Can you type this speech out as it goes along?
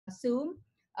Zoom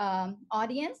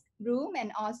audience room,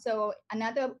 and also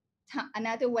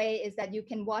another way is that you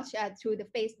can watch through the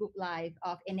Facebook Live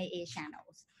of NIA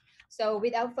channels. So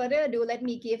without further ado, let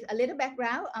me give a little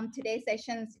background on today's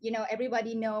sessions.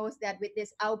 Everybody knows that with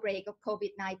this outbreak of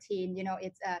COVID-19,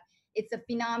 it's a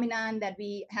phenomenon that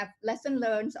we have lesson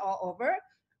learned all over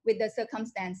with the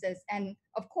circumstances. And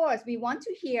of course, we want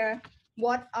to hear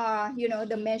what are,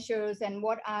 the measures and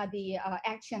what are the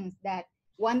actions that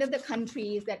one of the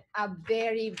countries that are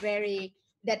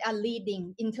that are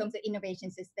leading in terms of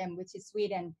innovation system, which is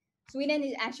Sweden. Sweden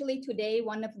is actually today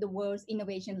one of the world's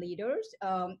innovation leaders.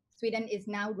 Sweden is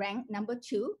now ranked number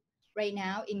 2 right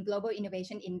now in Global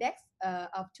Innovation Index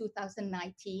of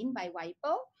 2019 by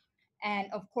WIPO. And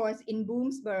of course, in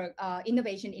Bloomberg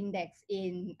Innovation Index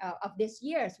of this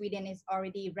year, Sweden is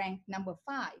already ranked number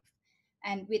 5.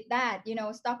 And with that,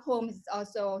 Stockholm is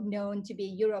also known to be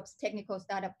Europe's technical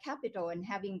startup capital and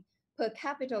having per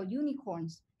capita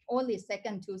unicorns, only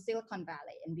second to Silicon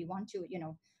Valley. And we want to,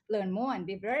 learn more and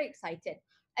be very excited.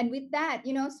 And with that,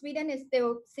 Sweden is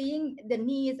still seeing the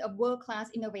needs of world-class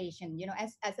innovation,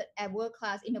 as a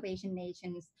world-class innovation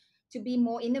nations to be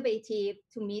more innovative,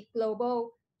 to meet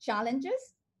global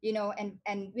challenges,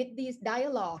 and with these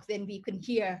dialogues, then we can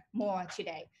hear more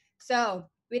today. So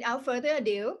without further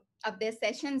ado, of these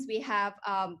sessions, we have,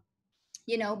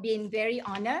 been very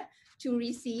honored to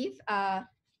receive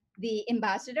the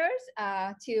ambassadors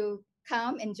to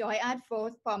come and join us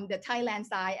both from the Thailand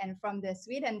side and from the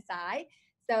Sweden side.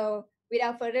 So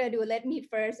without further ado, let me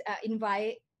first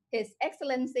invite His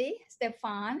Excellency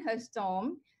Stefan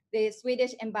Herstrom, the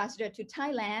Swedish ambassador to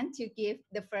Thailand, to give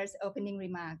the first opening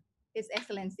remark. His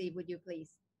Excellency, would you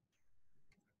please?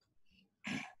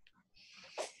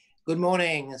 Good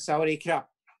morning, Saudi Krap.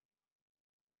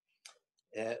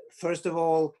 First of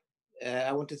all,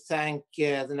 I want to thank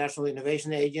the National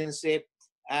Innovation Agency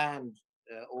and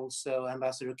also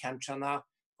Ambassador Kanchana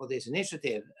for this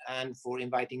initiative and for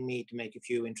inviting me to make a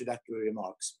few introductory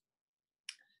remarks.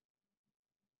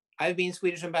 I've been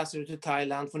Swedish ambassador to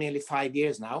Thailand for nearly 5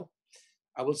 years now.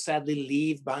 I will sadly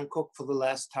leave Bangkok for the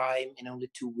last time in only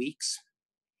 2 weeks.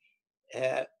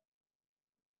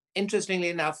 Interestingly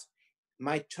enough,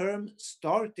 my term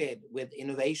started with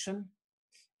innovation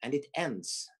and it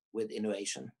ends with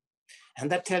innovation.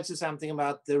 And that tells you something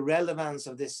about the relevance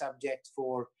of this subject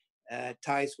for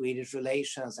Thai-Swedish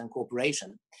relations and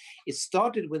cooperation. It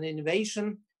started with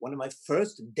innovation, one of my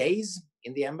first days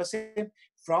in the embassy,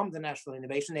 from the National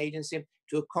Innovation Agency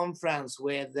to a conference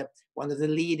with one of the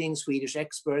leading Swedish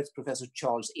experts, Professor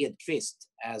Charles Edqvist,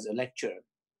 as a lecturer.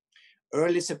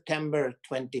 Early September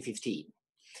 2015.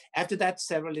 After that,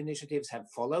 several initiatives have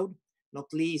followed,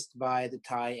 not least by the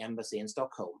Thai embassy in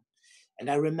Stockholm. And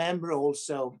I remember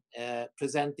also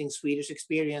presenting Swedish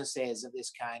experiences of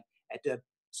this kind at a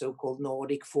so-called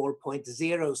Nordic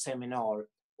 4.0 seminar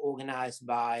organized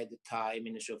by the Thai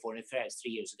Ministry of Foreign Affairs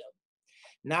 3 years ago.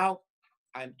 Now,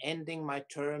 I'm ending my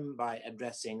term by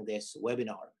addressing this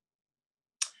webinar.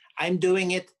 I'm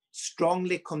doing it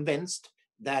strongly convinced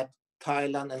that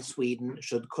Thailand and Sweden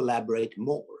should collaborate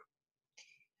more.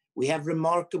 We have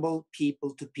remarkable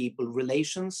people-to-people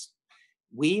relations.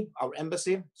 We, our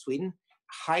embassy, Sweden,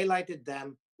 highlighted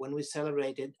them when we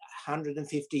celebrated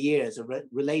 150 years of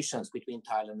relations between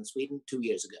Thailand and Sweden 2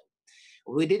 years ago.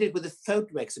 We did it with a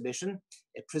photo exhibition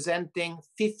presenting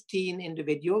 15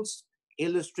 individuals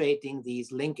illustrating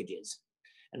these linkages.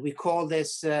 And we call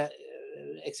this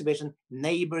exhibition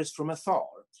Neighbors from Afar,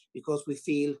 because we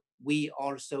feel we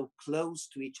are so close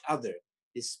to each other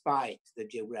despite the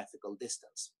geographical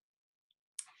distance.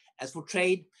 As for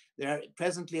trade, there are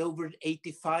presently over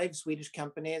 85 Swedish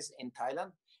companies in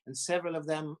Thailand, and several of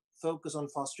them focus on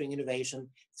fostering innovation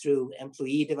through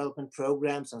employee development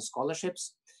programs and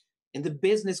scholarships. In the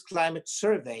Business Climate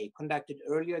Survey conducted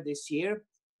earlier this year,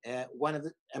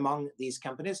 among these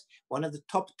companies, one of the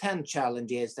top 10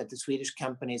 challenges that the Swedish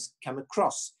companies come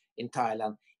across in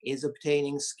Thailand is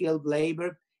obtaining skilled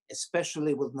labor,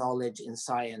 especially with knowledge in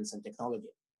science and technology.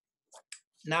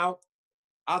 Now,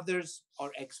 others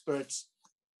are experts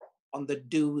on the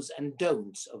do's and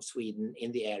don'ts of Sweden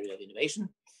in the area of innovation.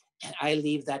 I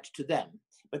leave that to them.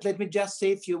 But let me just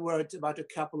say a few words about a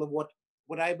couple of what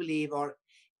I believe are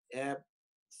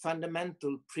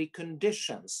fundamental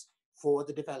preconditions for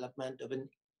the development of an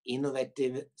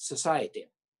innovative society,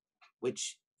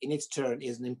 which in its turn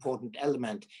is an important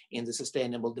element in the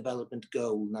Sustainable Development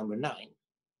Goal number 9.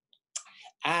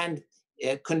 And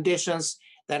conditions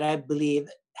that I believe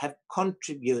have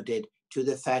contributed to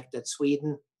the fact that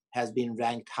Sweden has been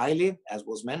ranked highly, as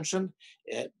was mentioned,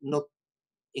 not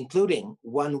including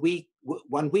 1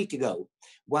 week ago,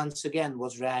 once again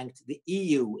was ranked the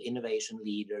EU innovation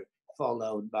leader,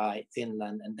 followed by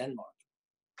Finland and Denmark.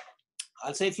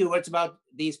 I'll say a few words about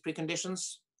these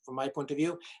preconditions from my point of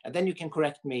view, and then you can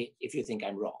correct me if you think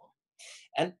I'm wrong.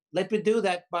 And let me do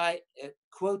that by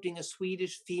quoting a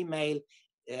Swedish female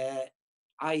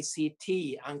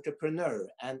ICT entrepreneur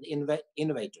and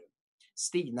innovator,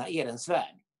 Stina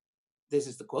Ehrensvärd. This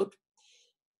is the quote: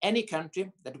 "Any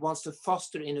country that wants to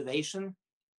foster innovation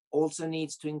also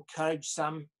needs to encourage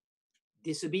some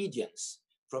disobedience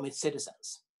from its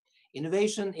citizens.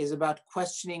 Innovation is about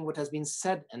questioning what has been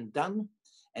said and done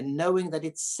and knowing that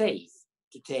it's safe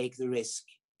to take the risk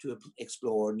to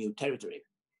explore new territory."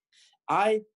 I,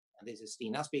 and this is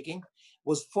Stina speaking,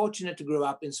 was fortunate to grow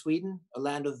up in Sweden, a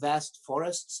land of vast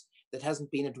forests that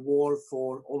hasn't been at war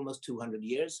for almost 200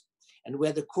 years, and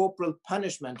where the corporal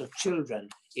punishment of children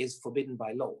is forbidden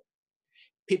by law.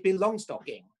 Pippi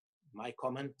Longstocking, my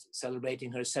comment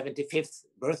celebrating her 75th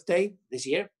birthday this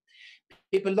year,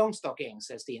 Pippi Longstocking,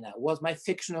 says Stina, was my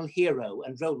fictional hero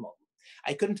and role model.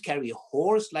 I couldn't carry a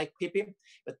horse like Pippi,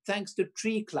 but thanks to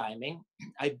tree climbing,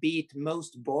 I beat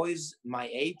most boys my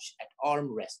age at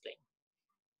arm wrestling.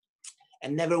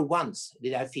 And never once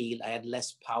did I feel I had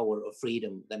less power or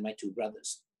freedom than my two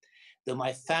brothers. Though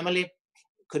my family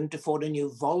couldn't afford a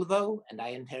new Volvo and I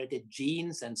inherited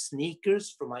jeans and sneakers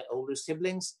from my older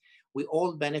siblings, we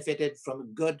all benefited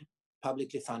from good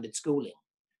publicly funded schooling.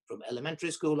 From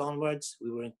elementary school onwards,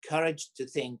 we were encouraged to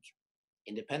think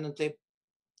independently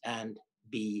and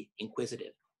be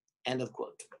inquisitive. End of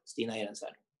quote, Stina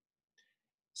Ehrensvärd.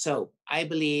 So I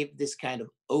believe this kind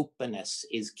of openness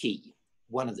is key,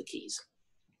 one of the keys.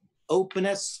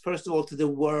 Openness, first of all, to the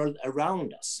world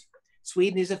around us.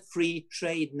 Sweden is a free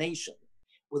trade nation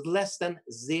with less than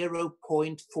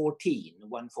 0.14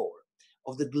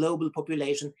 of the global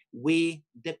population. We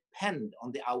depend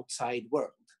on the outside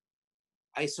world.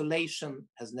 Isolation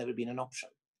has never been an option.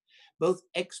 Both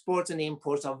exports and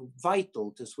imports are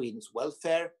vital to Sweden's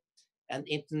welfare, and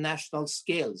international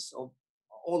skills of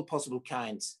all possible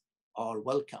kinds are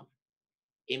welcome.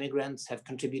 Immigrants have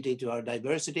contributed to our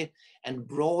diversity and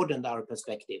broadened our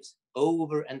perspectives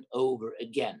over and over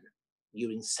again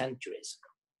during centuries.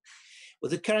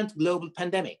 With the current global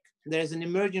pandemic, there is an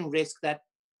emerging risk that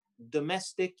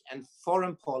domestic and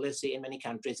foreign policy in many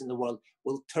countries in the world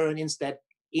will turn instead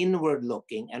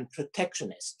inward-looking and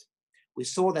protectionist. We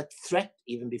saw that threat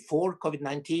even before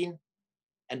COVID-19,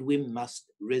 and we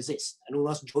must resist, and we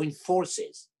must join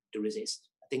forces to resist.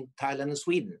 I think Thailand and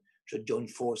Sweden should join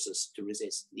forces to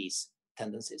resist these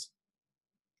tendencies.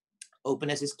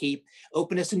 Openness is key.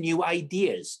 Openness to new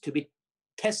ideas, to be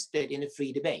tested in a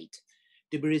free debate,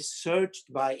 to be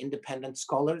researched by independent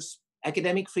scholars,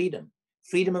 academic freedom,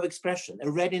 freedom of expression,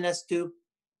 a readiness to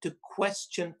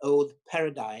question old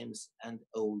paradigms and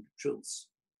old truths.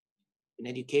 An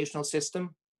educational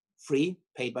system, free,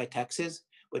 paid by taxes,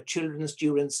 where children and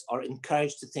students are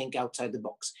encouraged to think outside the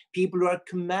box. People who are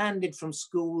commanded from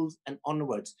schools and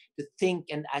onwards to think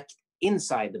and act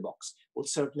inside the box will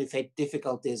certainly face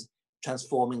difficulties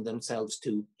transforming themselves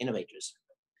to innovators.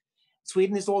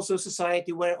 Sweden is also a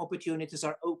society where opportunities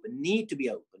are open, need to be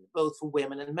open, both for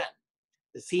women and men.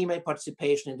 The female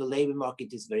participation in the labor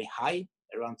market is very high,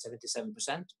 around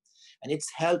 77%, and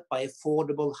it's helped by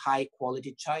affordable,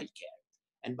 high-quality childcare,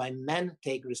 and by men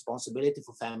taking responsibility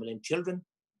for family and children,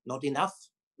 not enough,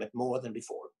 but more than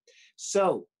before.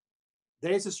 So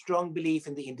there is a strong belief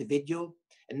in the individual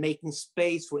and making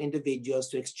space for individuals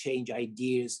to exchange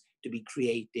ideas, to be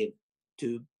creative,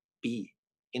 to be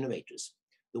innovators.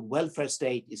 The welfare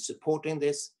state is supporting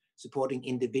this, supporting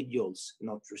individuals,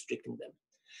 not restricting them.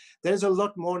 There's a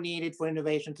lot more needed for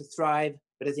innovation to thrive,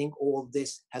 but I think all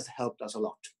this has helped us a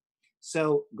lot.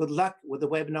 So good luck with the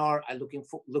webinar. I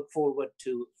look forward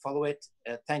to follow it.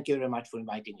 Thank you very much for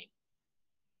inviting me.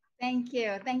 Thank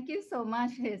you. Thank you so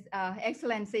much, His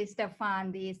Excellency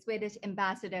Stefan, the Swedish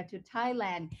ambassador to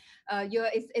Thailand.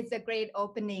 It's a great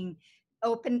opening.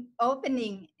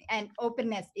 Opening and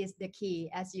openness is the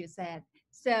key, as you said.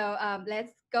 So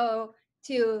let's go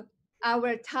to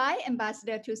our Thai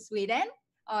ambassador to Sweden,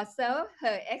 also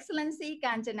Her Excellency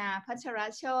Kanjana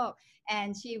Pacharachok,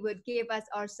 and she would give us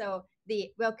also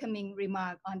the welcoming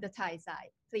remark on the Thai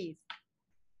side, please.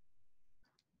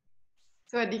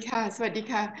 สวัสดีค่ะ สวัสดี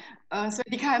ค่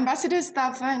ะ Ambassador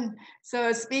Stefan.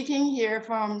 So speaking here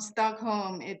from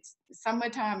Stockholm, it's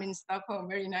summertime in Stockholm,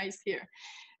 very nice here.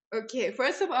 Okay,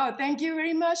 first of all, thank you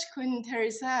very much, Kun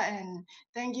Teresa, and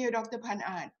thank you, Dr.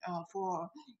 Panat, for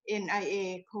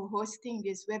NIA co-hosting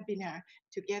this webinar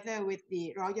together with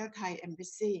the Royal Thai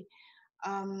Embassy.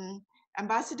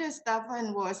 Ambassador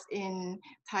Staffan was in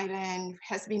Thailand,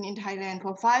 has been in Thailand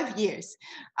for 5 years.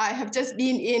 I have just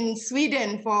been in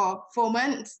Sweden for 4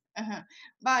 months.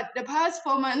 But the past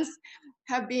 4 months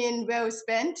have been well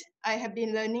spent. I have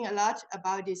been learning a lot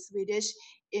about the Swedish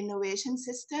innovation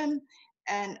system,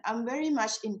 and I'm very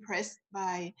much impressed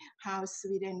by how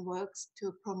Sweden works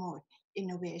to promote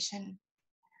innovation.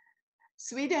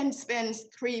 Sweden spends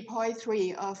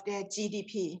 3.3% of their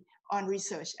GDP on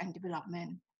research and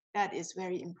development. That is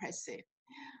very impressive.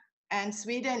 And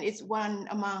Sweden is one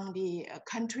among the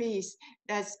countries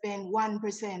that spend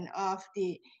 1% of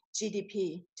the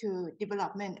GDP to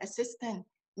development assistance.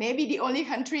 Maybe the only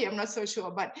country, I'm not so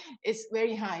sure, but it's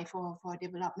very high for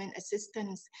development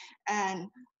assistance. And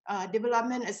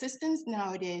development assistance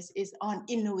nowadays is on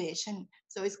innovation.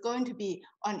 So it's going to be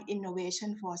on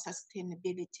innovation for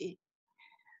sustainability.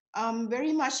 I'm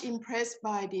very much impressed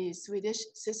by the Swedish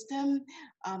system.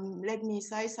 Let me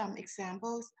cite some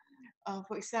examples.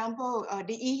 For example,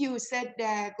 the EU set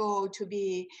their goal to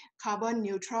be carbon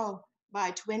neutral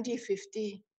by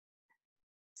 2050.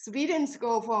 Sweden's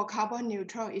goal for carbon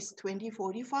neutral is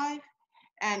 2045.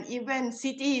 And even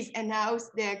cities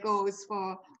announced their goals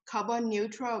for carbon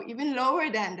neutral, even lower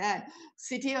than that.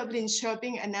 City of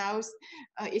Linköping announced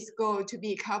its goal to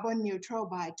be carbon neutral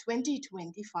by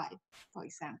 2025, for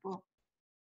example.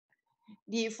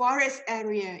 The forest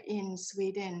area in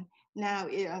Sweden, now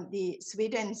the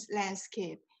Sweden's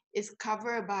landscape is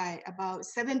covered by about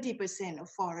 70% of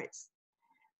forests.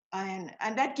 And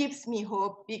that gives me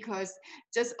hope because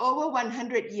just over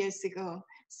 100 years ago,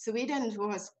 Sweden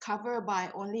was covered by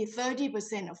only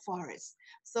 30% of forests.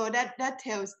 So that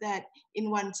tells that in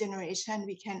one generation,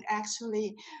 we can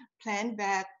actually plant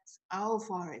back our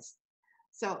forests.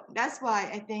 So that's why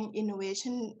I think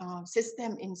innovation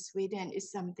system in Sweden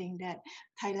is something that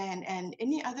Thailand and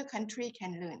any other country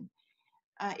can learn.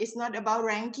 It's not about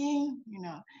ranking,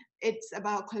 it's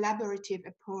about collaborative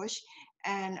approach.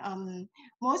 And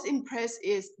most impressed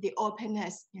is the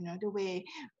openness, the way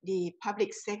the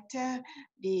public sector,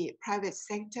 the private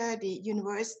sector, the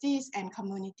universities and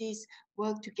communities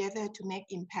work together to make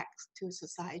impacts to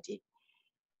society.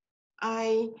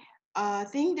 I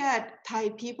think that Thai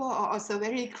people are also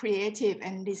very creative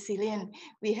and resilient.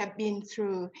 We have been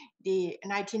through the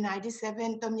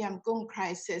 1997 Tom Yam Goong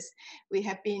crisis. We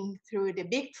have been through the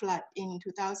big flood in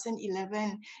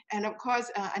 2011. And of course,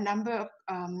 a number of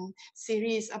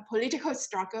series of political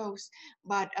struggles.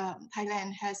 But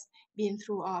Thailand has been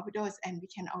through all of those and we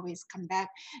can always come back.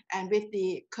 And with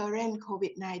the current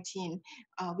COVID-19,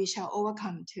 we shall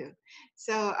overcome too.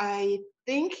 So I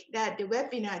think that the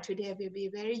webinar today will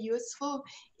be very useful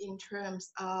in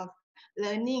terms of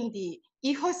learning the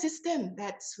ecosystem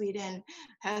that Sweden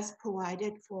has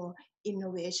provided for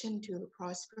innovation to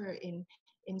prosper in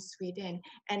Sweden.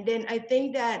 And then I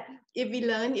think that if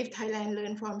Thailand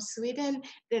learn from Sweden,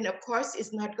 then of course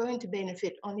it's not going to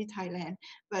benefit only Thailand,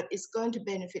 but it's going to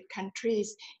benefit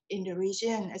countries in the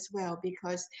region as well,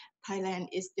 because Thailand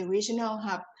is the regional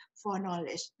hub for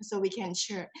knowledge. So we can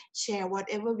share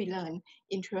whatever we learn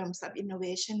in terms of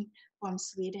innovation from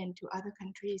Sweden to other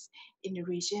countries in the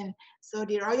region. So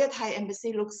the Royal Thai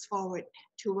Embassy looks forward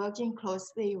to working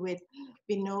closely with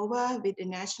Vinnova, with the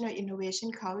National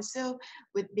Innovation Council,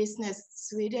 with Business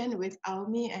Sweden, with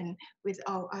ALMI, and with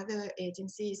all other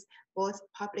agencies, both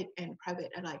public and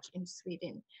private alike in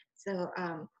Sweden. So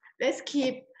let's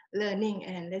keep learning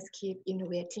and let's keep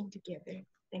innovating together.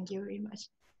 Thank you very much.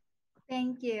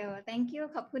 Thank you. Thank you.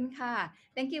 ขอบคุณค่ะ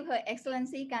Thank you, Her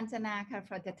Excellency Kanchana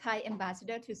for the Thai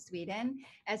ambassador to Sweden.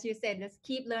 As you said, let's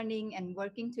keep learning and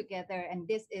working together. And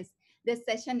this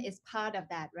session is part of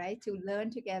that, right? To learn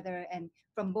together and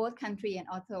from both countries and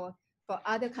also for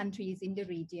other countries in the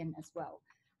region as well.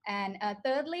 And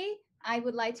thirdly, I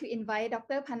would like to invite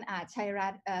Dr. Panat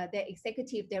Chairat, the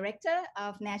Executive Director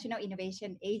of National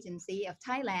Innovation Agency of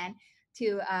Thailand,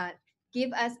 to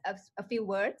give us a few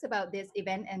words about this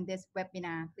event and this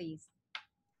webinar, please.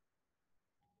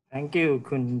 Thank you,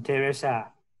 Kun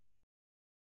Teresa.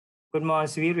 Good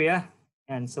morning, Swiria,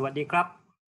 and Sawadee Krap.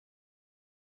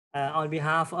 On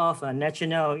behalf of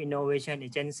National Innovation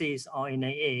Agencies, or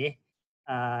NIA,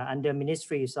 under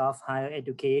Ministries of Higher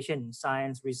Education,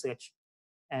 Science, Research,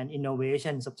 and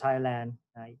Innovations of Thailand,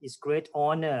 it's great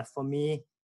honor for me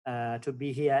to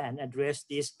be here and address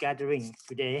this gathering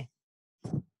today.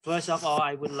 First of all,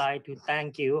 I would like to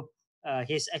thank you,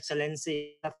 His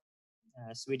Excellency,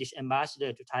 Swedish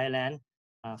Ambassador to Thailand,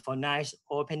 for nice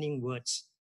opening words.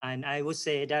 And I would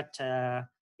say that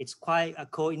it's quite a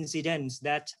coincidence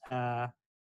that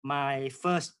my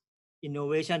first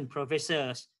innovation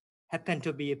professors happen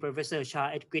to be Professor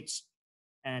Shah Edquist,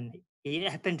 and he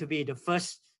happened to be the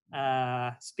first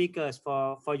speakers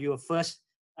for your first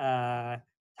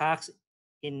talks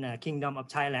in Kingdom of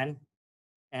Thailand.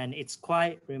 And it's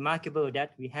quite remarkable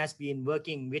that we has been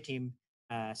working with him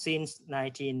since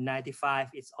 1995.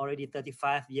 It's already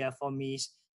 35 years for me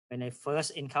when I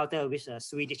first encountered with a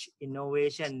Swedish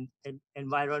innovation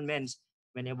environment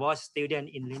when I was student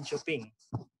in Linköping.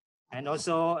 And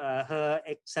also Her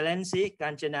Excellency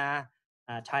Kanchana,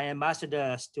 Thai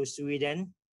ambassadors to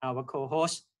Sweden, our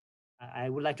co-host. I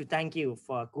would like to thank you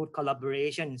for good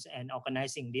collaborations and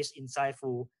organizing this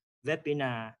insightful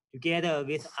webinar together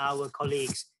with our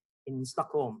colleagues in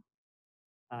Stockholm.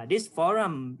 This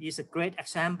forum is a great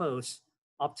example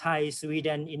of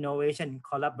Thai-Sweden innovation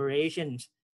collaborations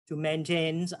to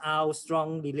maintain our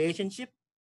strong relationship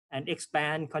and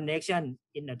expand connection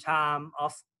in a time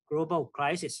of global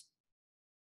crisis.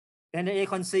 NIA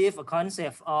conceived a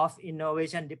concept of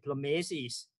innovation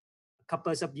diplomacies a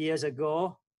couple of years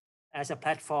ago as a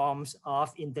platform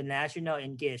of international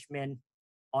engagement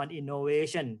on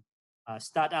innovation,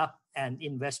 startup, and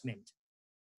investment.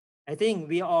 I think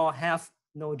we all have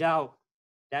no doubt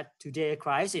that today's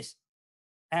crisis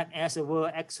act as a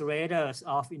world accelerators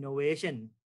of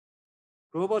innovation.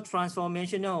 Global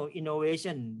transformational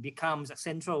innovation becomes a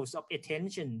central of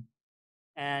attention,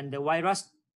 and the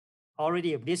virus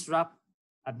already disrupt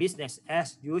a business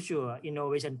as usual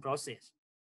innovation process.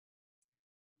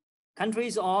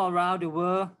 Countries all around the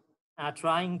world are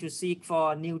trying to seek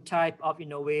for a new type of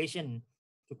innovation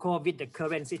to cope with the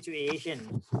current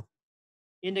situation.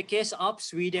 In the case of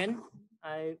Sweden,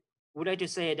 I would like to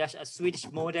say that a Swedish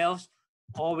model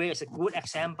always a good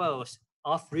examples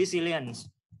of resilience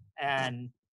and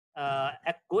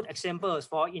good examples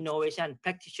for innovation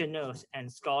practitioners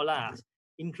and scholars,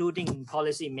 including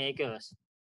policymakers.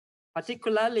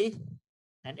 Particularly,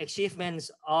 an achievements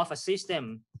of a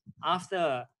system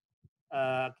after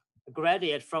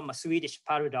graduate from a Swedish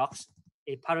paradox,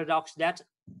 a paradox that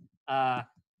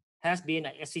has been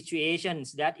a situation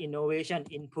that innovation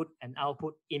input and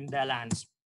output imbalance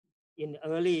in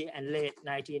early and late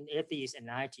 1980s and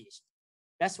 90s.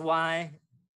 That's why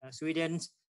Sweden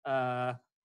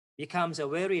becomes a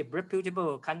very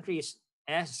reputable country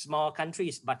as small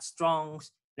countries but strong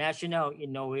national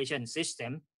innovation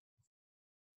system.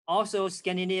 Also,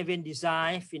 Scandinavian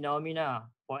design phenomena,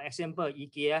 for example,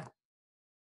 IKEA,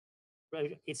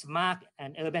 it's marked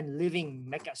an urban living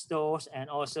mega stores and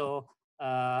also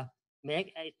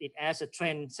make it as a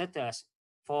trendsetter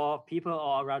for people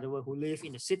all around the world who live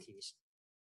in the cities.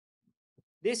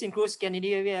 This includes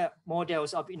Scandinavian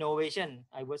models of innovation.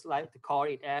 I would like to call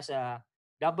it as a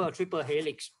double triple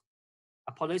helix,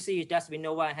 a policy that we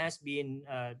know has been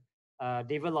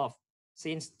developed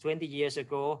since 20 years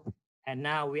ago. And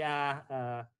now we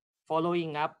are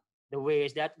following up the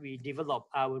ways that we develop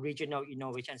our regional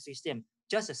innovation system,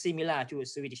 just similar to a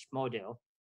Swedish model,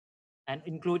 and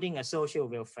including a social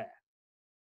welfare.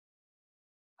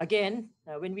 Again,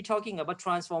 when we're talking about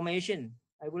transformation,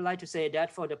 I would like to say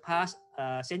that for the past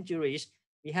centuries,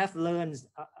 we have learned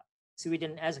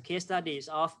Sweden as a case studies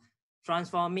of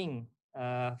transforming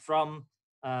from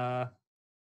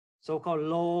so-called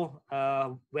low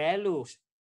values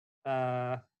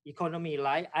economy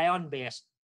like iron-based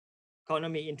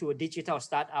economy into a digital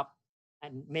startup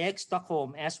and make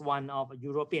Stockholm as one of a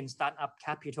European startup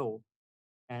capital.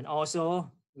 And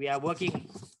also we are working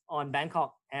on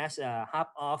Bangkok as a hub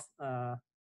of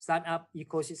startup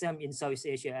ecosystem in Southeast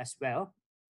Asia as well.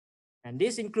 And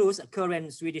this includes a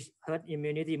current Swedish herd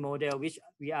immunity model, which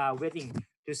we are waiting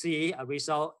to see a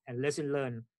result and lesson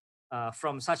learned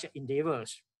from such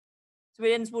endeavors.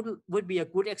 Sweden would be a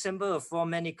good example for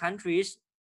many countries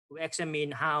to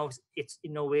examine how its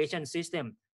innovation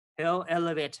system help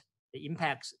elevate the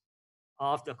impacts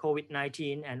of the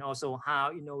COVID-19 and also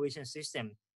how innovation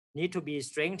system need to be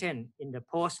strengthened in the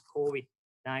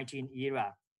post-COVID-19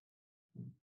 era.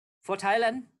 For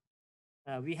Thailand,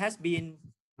 we have been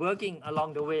working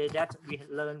along the way that we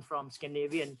learned from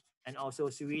Scandinavian and also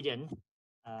Sweden.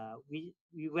 We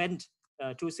went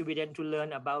to Sweden to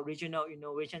learn about regional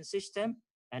innovation system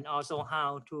and also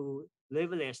how to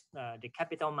leverage the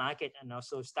capital market and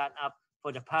also start up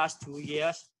for the past 2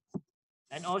 years.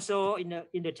 And also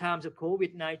in the times of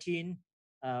COVID-19,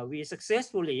 we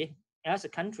successfully, as a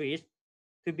country,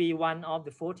 to be one of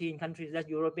the 14 countries that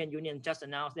European Union just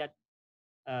announced that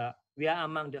we are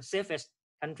among the safest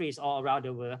countries all around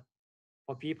the world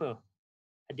for people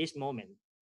at this moment.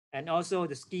 And also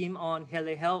the scheme on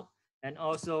telehealth and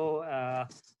also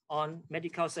on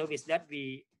medical service that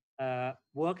we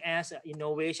work as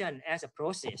innovation as a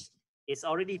process it's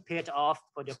already paid off.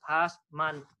 For the past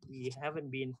month, we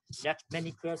haven't been that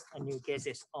many new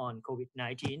cases on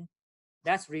COVID-19.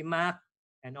 That's remark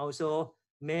and also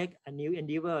make a new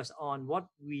endeavors on what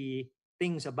we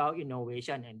think about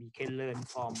innovation, and we can learn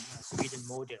from Sweden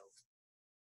model.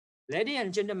 Ladies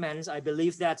and gentlemen, I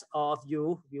believe that all of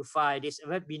you will find this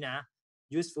webinar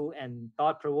useful and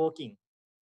thought-provoking.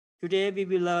 Today, we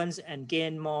will learn and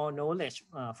gain more knowledge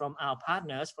from our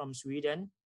partners from Sweden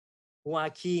who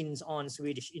are keen on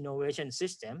Swedish innovation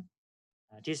system.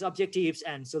 These objectives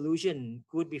and solutions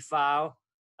could be found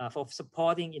for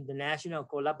supporting international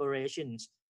collaborations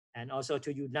and also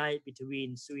to unite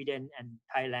between Sweden and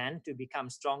Thailand to become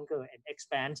stronger and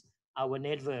expand our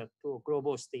network to a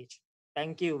global stage.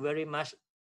 Thank you very much.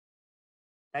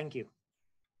 Thank you.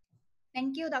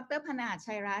 Thank you, Dr. Panat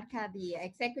Chairat, the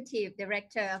Executive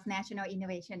Director of National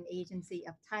Innovation Agency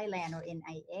of Thailand, or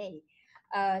NIA.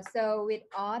 So with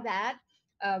all that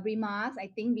remarks, I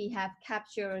think we have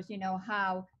captured,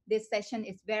 how this session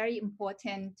is very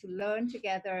important to learn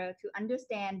together, to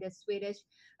understand the Swedish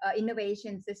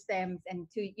innovation systems, and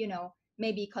to,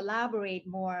 maybe collaborate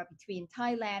more between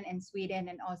Thailand and Sweden,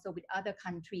 and also with other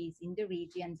countries in the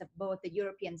regions of both the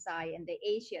European side and the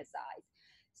Asia side.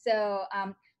 So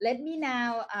let me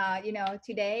now,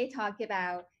 today talk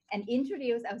about and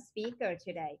introduce our speaker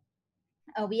today.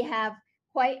 We have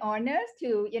quite honored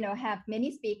to, have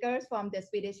many speakers from the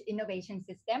Swedish innovation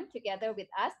system together with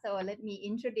us. So let me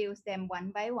introduce them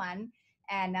one by one.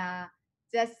 And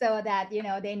just so that,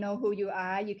 they know who you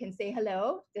are, you can say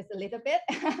hello just a little bit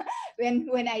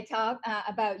when I talk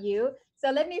about you. So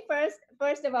let me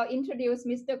first of all introduce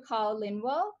Mr. Carl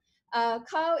Lindwall.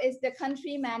 Carl is the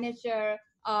country manager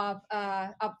for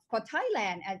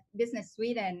Thailand at Business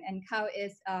Sweden, and Carl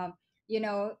is,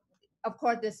 of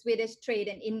course, the Swedish Trade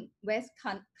and Invest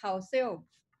Council.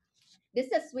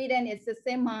 Business Sweden is a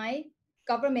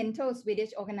semi-governmental Swedish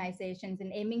organization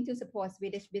and aiming to support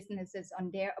Swedish businesses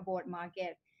on their abroad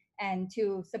market and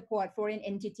to support foreign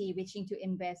entity wishing to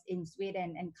invest in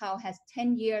Sweden. And Carl has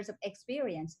 10 years of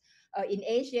experience in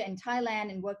Asia and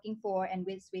Thailand, and working for and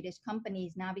with Swedish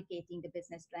companies navigating the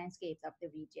business landscapes of the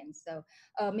region. So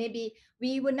maybe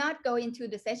we will not go into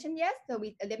the session yet. So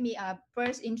let me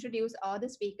first introduce all the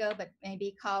speakers, but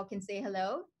maybe Carl can say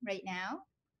hello right now.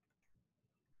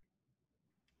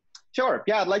 Sure.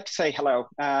 Yeah, I'd like to say hello.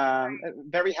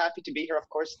 Very happy to be here, of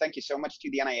course. Thank you so much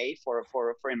to the NIA for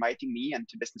inviting me and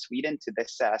to Business Sweden to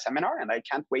this seminar. And I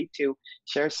can't wait to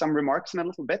share some remarks in a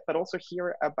little bit, but also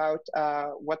hear about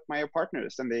what my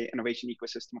partners in the innovation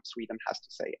ecosystem of Sweden has to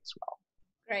say as well.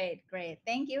 Great.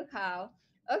 Thank you, Carl.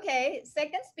 Okay,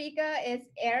 second speaker is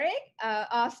Eric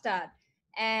Ostad.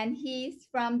 And he's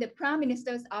from the Prime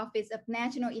Minister's Office of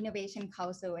National Innovation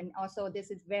Council. And also this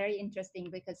is very interesting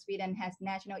because Sweden has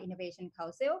National Innovation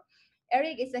Council.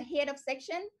 Eric is the head of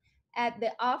section at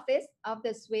the office of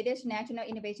the Swedish National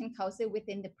Innovation Council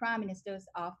within the Prime Minister's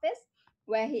Office,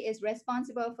 where he is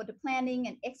responsible for the planning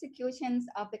and executions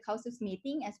of the Council's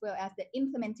meeting, as well as the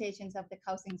implementations of the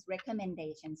Council's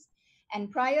recommendations.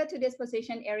 And prior to this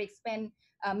position, Eric spent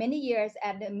many years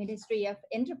at the Ministry of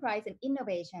Enterprise and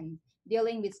Innovation,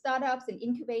 dealing with startups and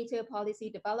incubator policy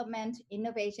development,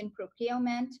 innovation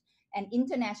procurement, and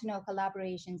international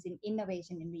collaborations in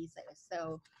innovation and research.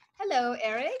 So, hello,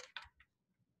 Eric.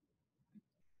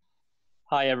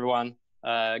 Hi, everyone.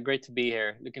 Great to be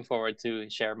here. Looking forward to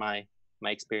share my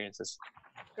experiences.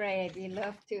 Great. We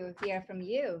love to hear from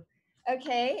you.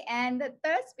 Okay, and the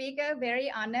third speaker,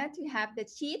 very honored to have the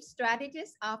Chief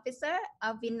Strategist Officer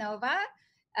of Vinnova,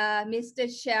 Mr.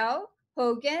 Kjell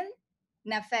Hogan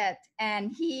Nafet,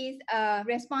 and he's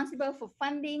responsible for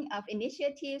funding of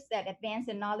initiatives that advance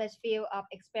the knowledge field of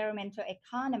experimental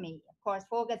economy, of course,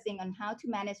 focusing on how to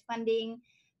manage funding,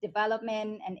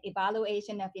 development, and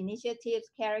evaluation of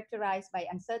initiatives characterized by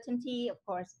uncertainty, of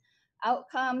course,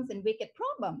 outcomes and wicked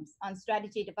problems on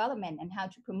strategy development, and how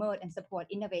to promote and support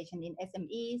innovation in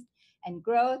SMEs and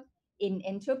growth in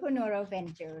entrepreneurial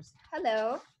ventures.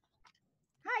 Hello.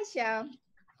 Hi, Kjell.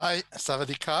 Hi,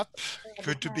 Savadi Kap.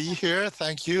 Good to be here.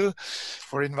 Thank you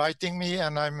for inviting me.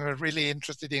 And I'm really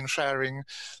interested in sharing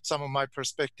some of my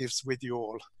perspectives with you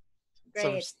all. Great.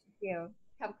 Thank you.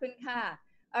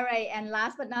 All right. And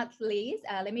last but not least,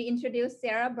 let me introduce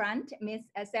Sarah Brandt. Miss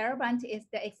Sarah Brandt is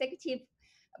the Executive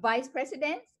Vice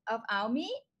President of ALMI.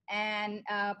 And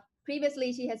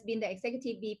previously, she has been the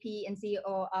Executive VP and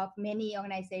CEO of many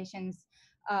organizations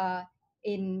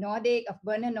in Nordic, of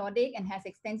Berner Nordic, and has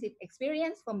extensive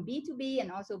experience from B2B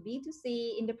and also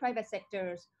B2C in the private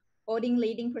sectors, holding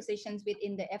leading positions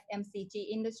within the FMCG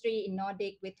industry in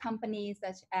Nordic with companies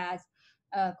such as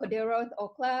Cordero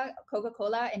Okla,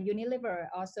 Coca-Cola, and Unilever,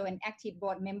 also an active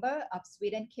board member of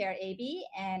Sweden Care AB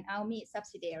and Almi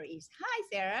subsidiaries. Hi,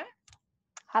 Sarah.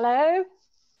 Hello.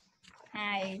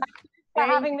 Hi. For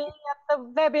having me at the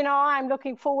webinar. I'm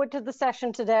looking forward to the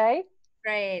session today.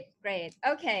 Great, great.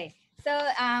 Okay, so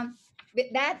with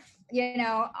that, you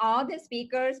know, all the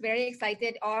speakers very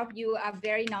excited. All of you are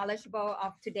very knowledgeable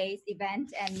of today's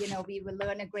event, and you know, we will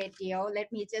learn a great deal. Let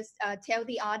me just tell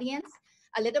the audience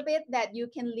a little bit that you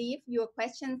can leave your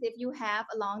questions if you have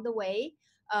along the way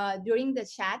during the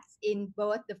chats in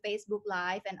both the Facebook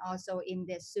Live and also in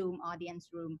the Zoom audience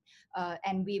room.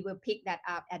 And we will pick that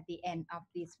up at the end of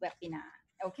this webinar.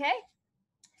 Okay,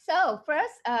 so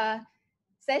first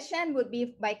session would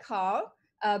be by Carl,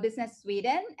 Business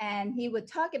Sweden, and he would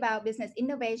talk about business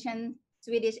innovation,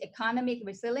 Swedish economic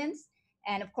resilience,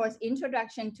 and of course,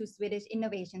 introduction to Swedish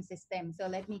innovation system. So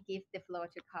let me give the floor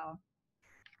to Carl.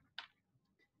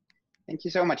 Thank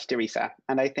you so much, Teresa.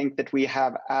 And I think that we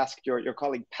have asked your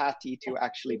colleague Patty to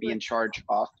actually be in charge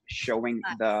of showing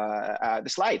the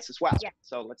slides as well. Yeah.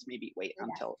 So let's maybe wait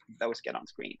until those get on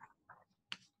screen.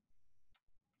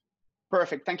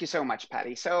 Perfect. Thank you so much,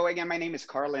 Patty. So again, my name is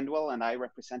Carl Lindwall, and I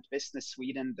represent Business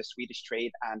Sweden, the Swedish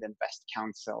Trade and Invest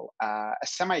Council, a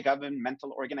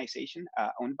semi-governmental organization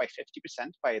owned by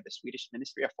 50% by the Swedish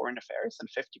Ministry of Foreign Affairs and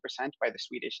 50% by the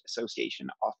Swedish Association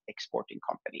of Exporting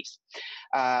Companies.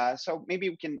 So maybe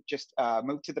we can just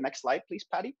move to the next slide, please,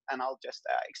 Patty, and I'll just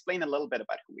explain a little bit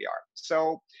about who we are.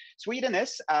 So Sweden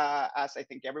is, as I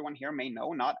think everyone here may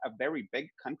know, not a very big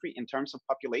country in terms of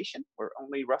population. We're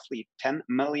only roughly 10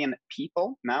 million people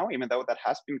now, even though that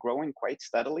has been growing quite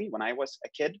steadily. When I was a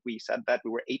kid, we said that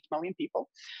we were 8 million people.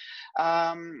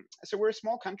 So we're a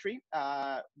small country.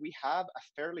 We have a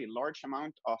fairly large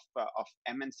amount of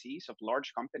MNCs, of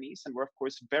large companies, and we're of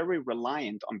course very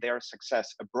reliant on their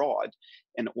success abroad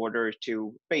in order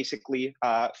to basically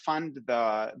fund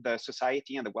the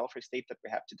society and the welfare state that we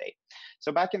have today.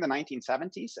 So back in the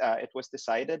 1970s, it was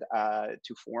decided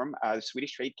to form the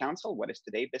Swedish Trade Council, what is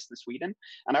today Business Sweden,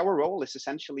 and our role is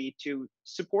essentially to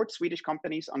support Swedish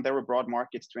companies on their abroad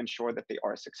markets to ensure that they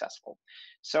are successful.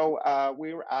 So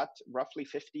we were at roughly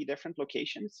 50 different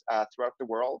locations throughout the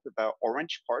world. The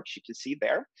orange parts you can see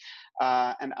there.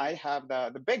 And I have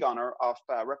the big honor of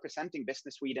representing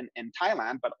Business Sweden in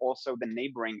Thailand, but also the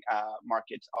neighboring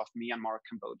markets of Myanmar,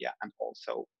 Cambodia, and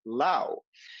also Laos.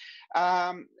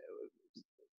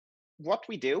 What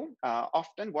we do,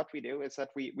 often what we do is that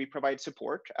we provide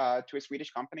support to a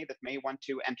Swedish company that may want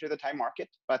to enter the Thai market,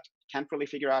 but can't really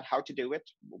figure out how to do it.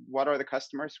 What are the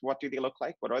customers? What do they look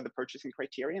like? What are the purchasing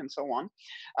criteria and so on?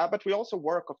 But we also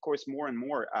work, of course, more and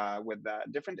more with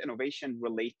different innovation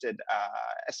related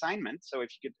assignments. So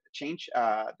if you could change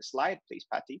the slide, please,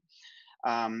 Patty.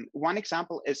 One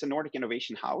example is the Nordic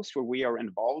Innovation House, where we are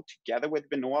involved together with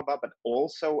Vinnova, but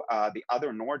also the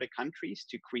other Nordic countries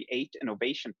to create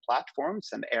innovation platforms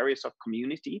and areas of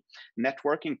community,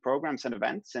 networking programs and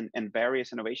events in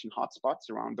various innovation hotspots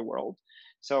around the world.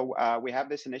 So we have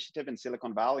this initiative in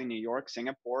Silicon Valley, New York,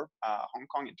 Singapore, Hong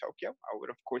Kong, and Tokyo. I would,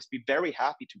 of course, be very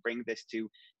happy to bring this to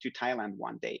Thailand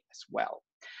one day as well.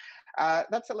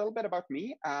 That's a little bit about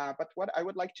me, but what I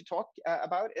would like to talk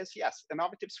about is, yes,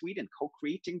 Innovative Sweden,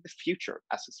 co-creating the future,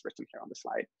 as is written here on the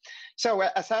slide. So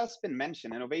as has been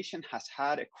mentioned, innovation has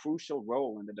had a crucial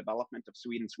role in the development of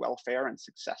Sweden's welfare and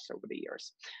success over the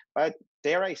years. But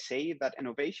dare I say that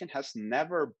innovation has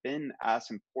never been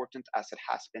as important as it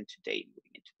has been today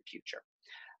moving into the future.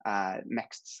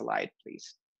 Next slide,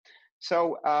 please.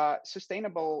 So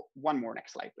sustainable, one more,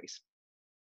 next slide, please.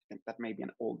 I think that may be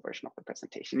an old version of the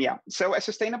presentation. Yeah, so a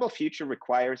sustainable future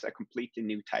requires a completely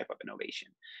new type of innovation.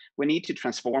 We need to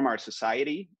transform our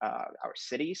society, our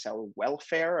cities, our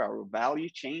welfare, our value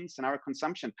chains, and our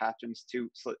consumption patterns to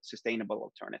sustainable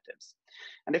alternatives.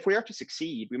 And if we are to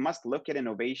succeed, we must look at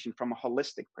innovation from a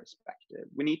holistic perspective.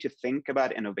 We need to think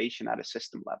about innovation at a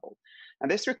system level.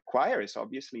 And this requires,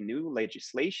 obviously, new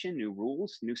legislation, new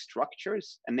rules, new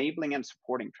structures, enabling and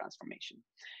supporting transformation.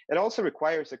 It also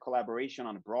requires a collaboration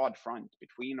on a broad front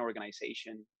between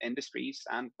organization, industries,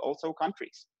 and also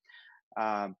countries.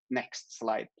 Next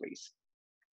slide, please.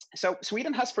 So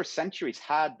Sweden has for centuries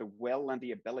had the will and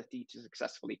the ability to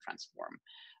successfully transform.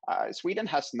 Sweden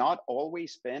has not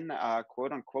always been a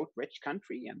quote unquote rich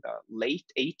country. In the late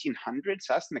 1800s,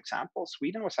 as an example,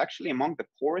 Sweden was actually among the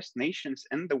poorest nations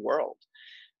in the world.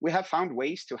 We have found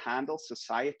ways to handle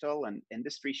societal and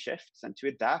industry shifts and to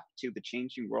adapt to the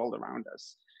changing world around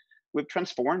us. We've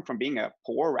transformed from being a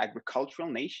poor agricultural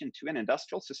nation to an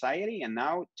industrial society, and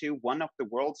now to one of the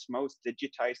world's most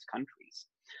digitized countries.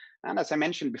 And as I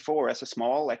mentioned before, as a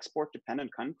small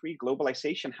export-dependent country,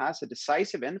 globalization has a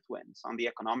decisive influence on the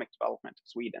economic development of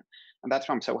Sweden. And that's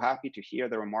why I'm so happy to hear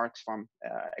the remarks from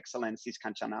Excellencies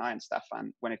Kanchana and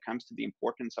Stefan when it comes to the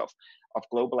importance of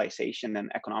globalization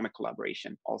and economic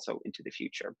collaboration also into the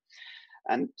future.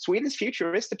 And Sweden's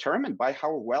future is determined by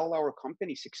how well our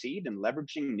companies succeed in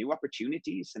leveraging new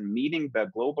opportunities and meeting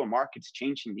the global market's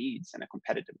changing needs in a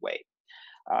competitive way.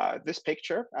 This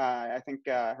picture, I think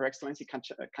Her Excellency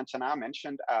Kanchana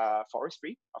mentioned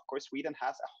forestry. Of course, Sweden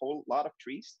has a whole lot of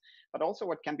trees, but also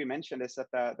what can be mentioned is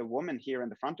that the woman here in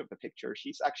the front of the picture,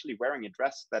 she's actually wearing a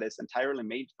dress that is entirely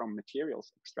made from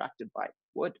materials extracted by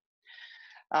wood.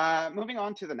 Moving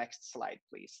on to the next slide,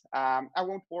 please. I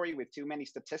won't bore you with too many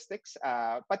statistics,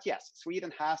 but yes,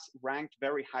 Sweden has ranked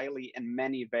very highly in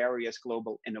many various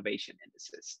global innovation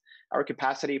indices. Our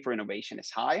capacity for innovation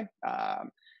is high.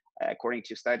 According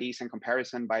to studies and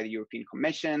comparison by the European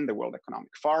Commission, the World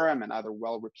Economic Forum, and other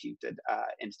well-reputed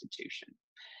institutions.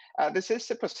 This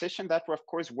is a position that we're, of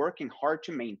course, working hard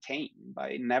to maintain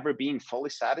by never being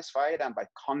fully satisfied and by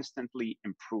constantly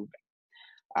improving.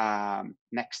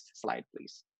 Next slide,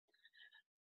 please.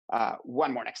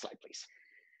 One more next slide, please.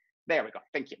 There we go.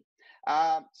 Thank you.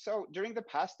 So during the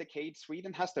past decade,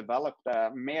 Sweden has developed,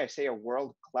 may I say, a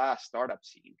world-class startup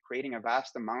scene, creating a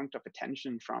vast amount of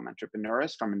attention from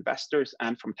entrepreneurs, from investors,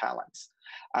 and from talents.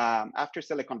 After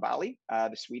Silicon Valley,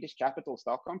 the Swedish capital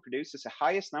Stockholm produces the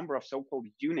highest number of so-called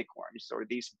unicorns, or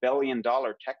these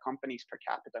billion-dollar tech companies per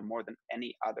capita, more than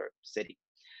any other city.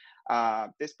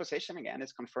 This position, again,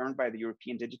 is confirmed by the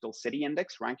European Digital City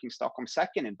Index, ranking Stockholm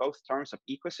second in both terms of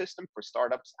ecosystem for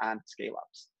startups and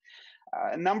scale-ups.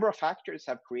 A number of factors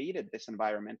have created this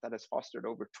environment that has fostered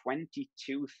over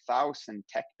 22,000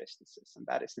 tech businesses, and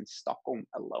that is in Stockholm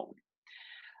alone.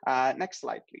 Next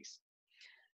slide, please.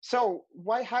 So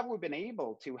why have we been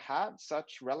able to have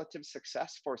such relative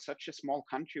success for such a small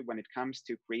country when it comes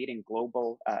to creating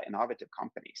global innovative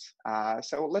companies?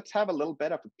 So let's have a little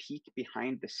bit of a peek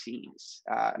behind the scenes.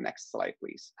 Next slide,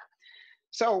 please.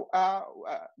 So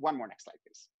one more next slide,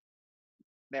 please.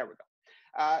 There we go.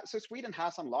 So Sweden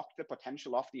has unlocked the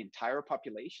potential of the entire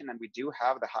population, and we do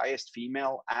have the highest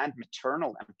female and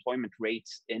maternal employment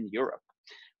rates in Europe.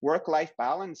 Work-life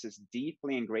balance is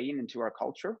deeply ingrained into our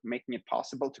culture, making it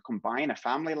possible to combine a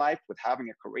family life with having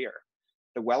a career.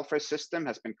 The welfare system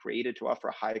has been created to offer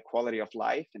a high quality of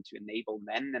life and to enable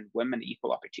men and women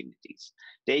equal opportunities.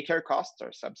 Daycare costs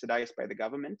are subsidized by the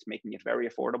government, making it very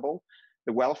affordable.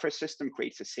 The welfare system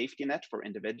creates a safety net for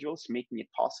individuals, making it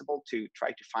possible to try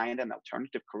to find an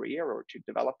alternative career or to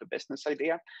develop a business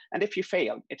idea. And if you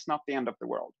fail, it's not the end of the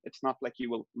world. It's not like you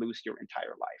will lose your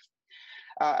entire life.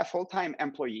 A full-time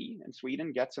employee in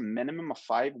Sweden gets a minimum of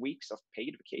 5 weeks of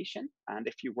paid vacation. And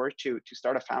if you were to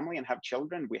start a family and have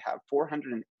children, we have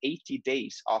 480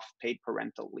 days of paid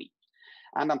parental leave.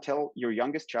 And until your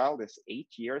youngest child is 8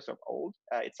 years old,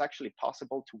 it's actually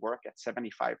possible to work at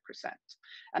 75%.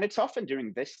 And it's often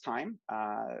during this time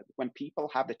when people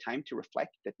have the time to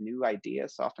reflect that new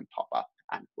ideas often pop up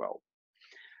and grow.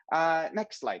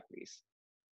 Next slide, please.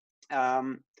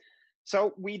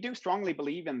 So we do strongly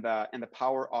believe in the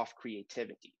power of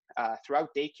creativity.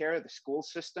 Throughout daycare, the school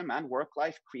system, and work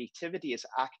life, creativity is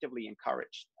actively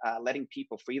encouraged, letting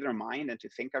people free their mind and to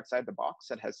think outside the box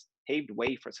that has paved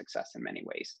way for success in many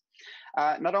ways.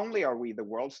 Not only are we the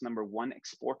world's #1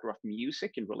 exporter of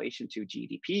music in relation to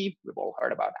GDP, we've all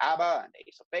heard about ABBA and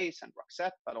Ace of Base and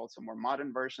Roxette, but also more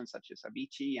modern versions such as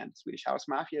Avicii and Swedish House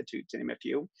Mafia, to name a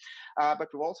few. But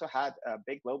we've also had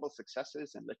big global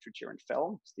successes in literature and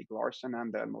film, Stieg Larsson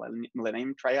and the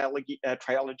Millennium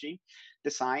Trilogy,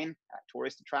 design,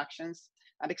 tourist attractions,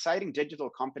 and exciting digital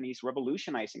companies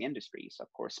revolutionizing industries.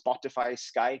 Of course, Spotify,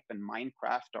 Skype, and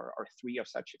Minecraft are 3 of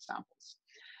such examples.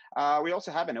 We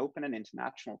also have an open and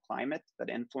international climate that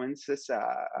influences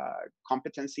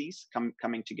competencies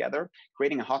coming together,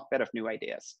 creating a hotbed of new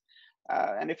ideas.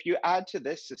 And if you add to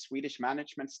this a Swedish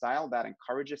management style that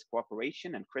encourages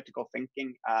cooperation and critical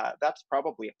thinking, that's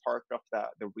probably a part of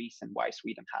the reason why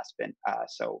Sweden has been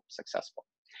so successful.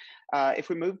 If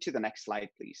we move to the next slide,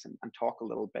 please, and talk a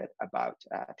little bit about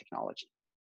technology.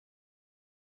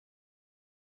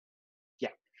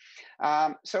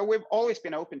 So we've always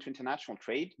been open to international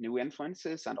trade, new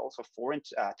influences, and also foreign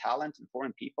talent and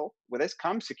foreign people. With this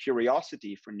comes a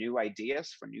curiosity for new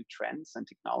ideas, for new trends and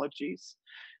technologies.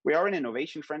 We are an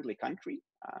innovation-friendly country.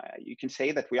 You can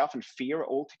say that we often fear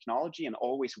old technology and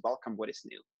always welcome what is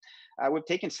new. We've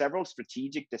taken several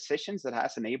strategic decisions that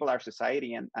has enabled our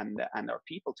society and our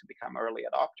people to become early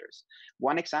adopters.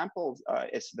 One example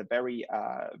is the very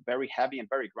heavy and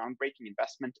very groundbreaking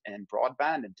investment in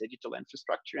broadband and digital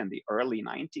infrastructure in the early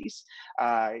 90s,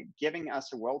 giving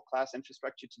us a world-class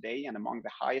infrastructure today and among the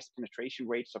highest penetration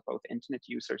rates of both internet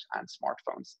users and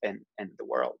smartphones in the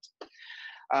world.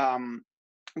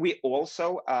 We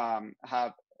also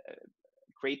have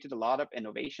created a lot of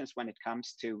innovations when it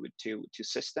comes to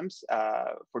systems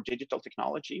for digital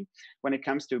technology. When it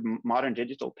comes to modern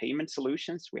digital payment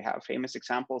solutions, we have famous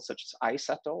examples such as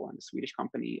iSettle and the Swedish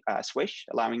company Swish,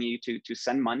 allowing you to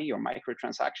send money or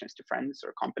microtransactions to friends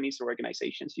or companies or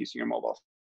organizations using your mobile.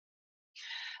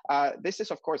 This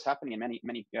is, of course, happening in many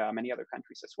other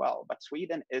countries as well. But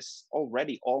Sweden is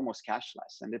already almost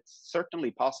cashless, and it's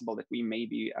certainly possible that we may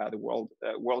be the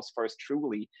world's first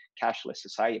truly cashless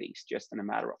societies just in a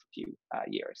matter of a few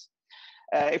years.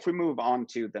 If we move on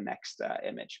to the next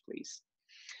image, please.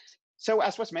 So,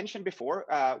 as was mentioned before,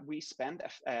 we spend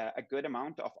a good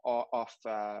amount of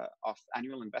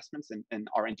annual investments in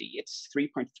R&D. It's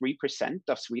 3.3%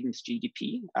 of Sweden's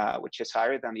GDP, which is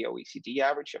higher than the OECD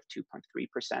average of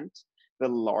 2.3%. The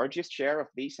largest share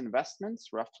of these investments,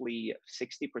 roughly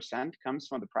 60%, comes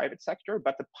from the private sector,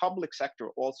 but the public sector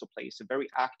also plays a very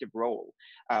active role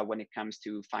when it comes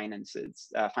to financing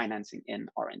in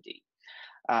R&D.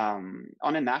 On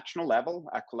a national level,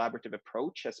 a collaborative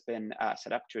approach has been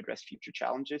set up to address future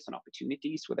challenges and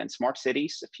opportunities within smart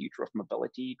cities, the future of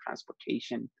mobility,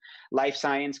 transportation, life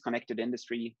science, connected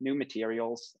industry, new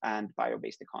materials, and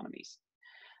bio-based economies.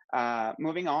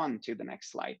 Moving on to the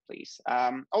next slide, please.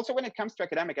 Also, when it comes to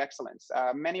academic excellence,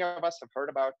 many of us have heard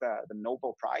about the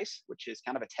Nobel Prize, which is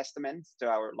kind of a testament to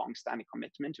our long-standing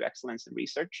commitment to excellence in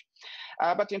research.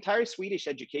 But the entire Swedish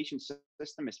education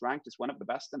system is ranked as one of the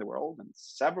best in the world, and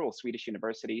several Swedish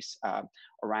universities are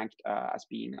ranked as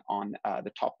being on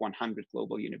the top 100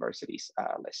 global universities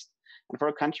list. And for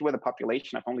a country with a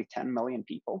population of only 10 million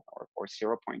people, or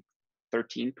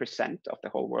 0.13% of the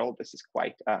whole world, this is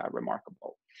quite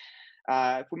remarkable.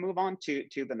 If we move on to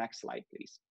the next slide,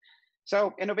 please.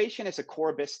 So innovation is a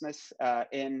core business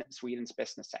in Sweden's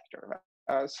business sector.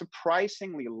 A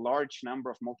surprisingly large number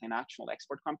of multinational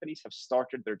export companies have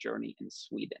started their journey in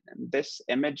Sweden. And this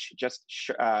image just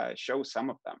shows some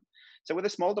of them. So with a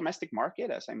small domestic market,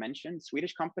 as I mentioned,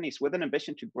 Swedish companies with an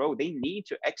ambition to grow, they need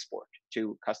to export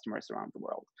to customers around the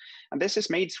world. And this has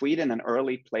made Sweden an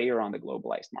early player on the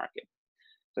globalized market.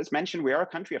 So as mentioned, we are a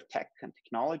country of tech, and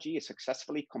technology is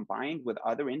successfully combined with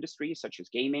other industries such as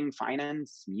gaming,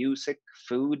 finance, music,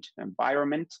 food,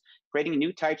 environment, creating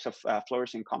new types of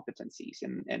flourishing competencies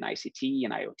in ICT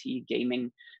and IoT,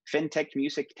 gaming, fintech,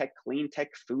 music tech, clean tech,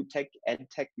 food tech, ed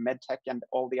tech, med tech, and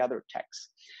all the other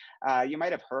techs. You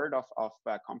might have heard of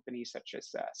companies such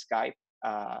as Skype,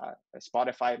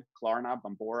 Spotify, Klarna,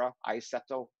 Bambora,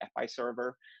 iSettle,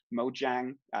 FiServer,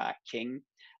 Mojang, King.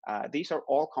 These are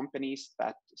all companies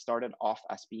that started off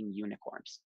as being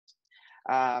unicorns.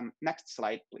 Next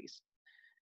slide, please.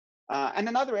 And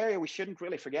another area we shouldn't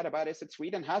really forget about is that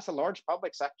Sweden has a large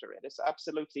public sector. It is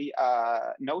absolutely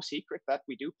no secret that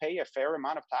we do pay a fair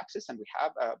amount of taxes, and we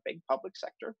have a big public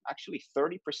sector. Actually,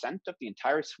 30% of the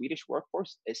entire Swedish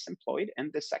workforce is employed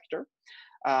in this sector.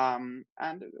 And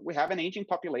we have an aging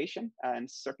population in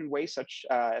certain ways,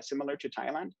 similar to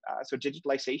Thailand. So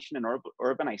digitalization and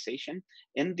urbanization,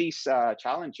 in these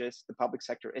challenges, the public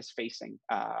sector is facing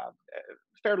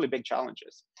fairly big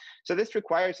challenges. So this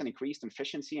requires an increased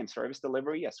efficiency in service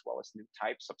delivery, as well as new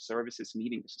types of services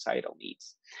meeting the societal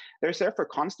needs. There's therefore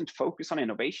constant focus on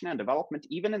innovation and development,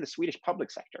 even in the Swedish public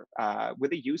sector,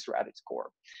 with the user at its core.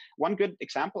 One good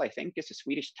example, I think, is the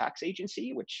Swedish tax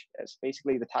agency, which is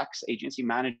basically the tax agency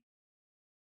managed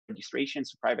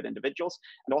registrations of private individuals,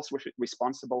 and also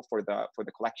responsible for the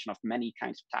collection of many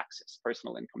kinds of taxes: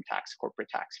 personal income tax, corporate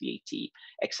tax, VAT,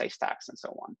 excise tax, and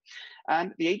so on.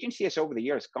 And the agency has over the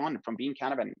years gone from being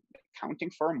kind of an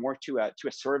accounting firm more to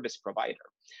a service provider.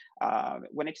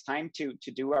 When it's time to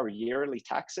do our yearly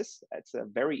taxes, it's a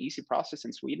very easy process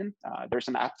in Sweden. There's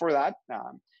an app for that.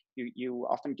 You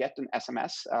often get an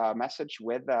SMS message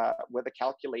with a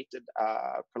calculated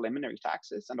preliminary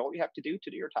taxes, and all you have to do to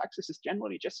do your taxes is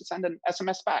generally just to send an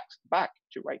SMS back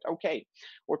to write OK,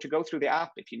 or to go through the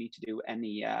app if you need to do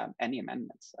any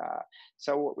amendments.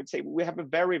 So I would say we have a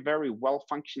very, very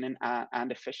well-functioning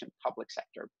and efficient public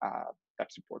sector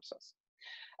that supports us.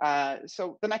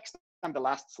 So the next and the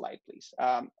last slide, please.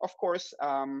 Of course,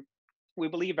 we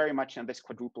believe very much in this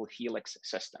quadruple helix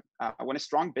system. When a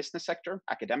strong business sector,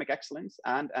 academic excellence,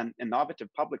 and an innovative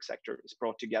public sector is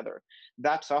brought together,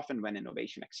 that's often when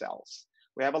innovation excels.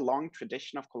 We have a long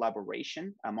tradition of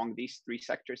collaboration among these three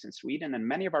sectors in Sweden, and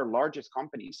many of our largest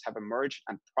companies have emerged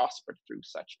and prospered through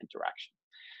such interaction.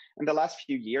 In the last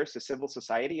few years, the civil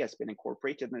society has been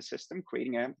incorporated in the system,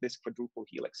 creating this quadruple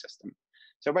helix system.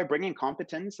 So by bringing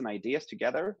competence and ideas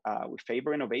together, we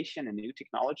favor innovation and new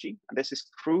technology, and this is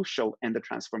crucial in the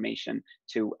transformation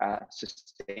to a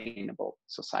sustainable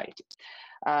society.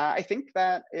 I think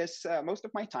that is most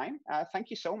of my time. Thank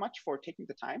you so much for taking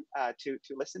the time to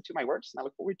listen to my words, and I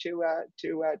look forward to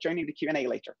joining the Q&A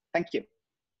later. Thank you.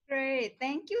 Great,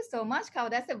 thank you so much, Carl.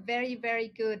 That's a very, very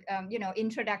good,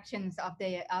 introductions of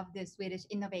the Swedish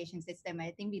innovation system.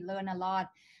 I think we learn a lot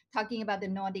talking about the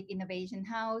Nordic Innovation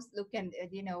House. Look at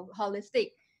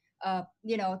holistic,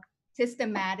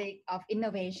 systematic of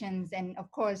innovations, and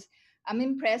of course, I'm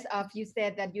impressed you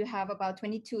said that you have about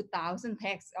 22,000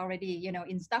 techs already,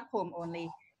 in Stockholm only,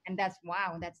 and that's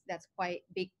wow, that's quite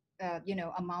big.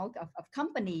 Amount of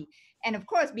company, and of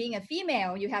course, being a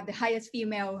female, you have the highest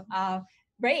female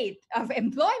rate of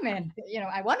employment.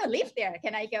 I want to live there.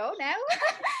 Can I go now?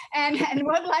 and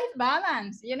work-life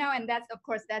balance. And that's of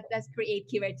course that's create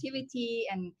creativity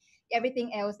and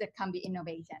everything else that can be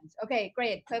innovations. Okay,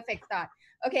 great, perfect start.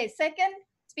 Okay, second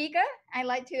speaker, I'd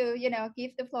like to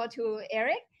give the floor to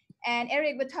Eric. And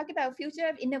Eric will talk about future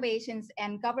of innovations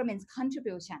and government's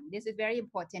contribution. This is very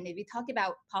important. If we talk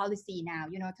about policy now,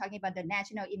 talking about the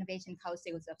National Innovation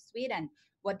Councils of Sweden,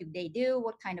 what do they do?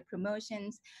 What kind of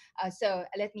promotions? So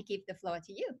let me give the floor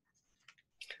to you.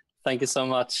 Thank you so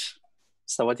much.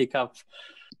 Sawadee Krap.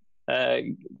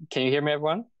 Can you hear me,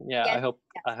 everyone? Yeah, yes.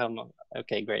 I hope.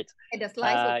 Okay, great.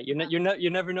 You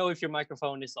never know if your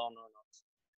microphone is on or not.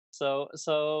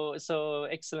 So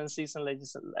excellencies and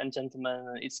ladies and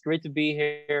gentlemen, it's great to be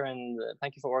here, and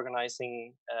thank you for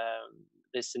organizing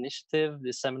this initiative,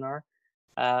 this seminar.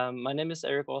 My name is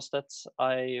Erik Åstedt.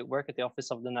 I work at the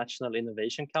Office of the National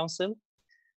Innovation Council.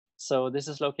 So this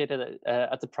is located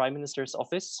at the Prime Minister's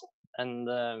office, and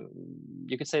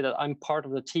you could say that I'm part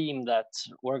of the team that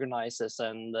organizes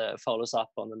and follows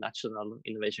up on the National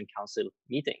Innovation Council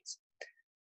meetings.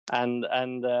 And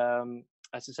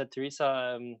as you said,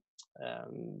 Teresa,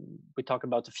 we talk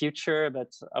about the future,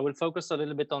 but I will focus a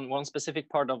little bit on one specific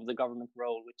part of the government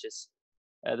role, which is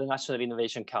the National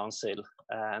Innovation Council,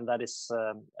 and that is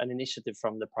an initiative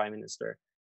from the Prime Minister.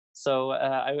 So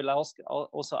I will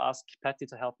also ask Patty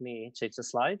to help me change the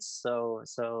slides. So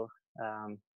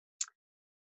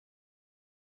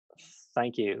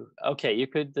thank you. Okay, you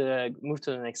could move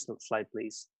to the next slide,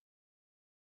 please.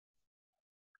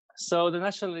 So the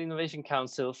National Innovation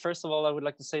Council, first of all, I would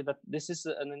like to say that this is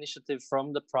an initiative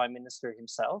from the Prime Minister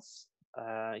himself.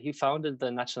 He founded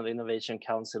the National Innovation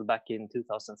Council back in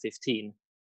 2015,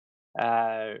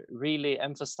 really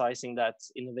emphasizing that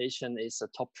innovation is a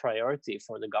top priority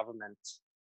for the government.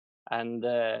 And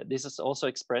this is also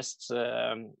expressed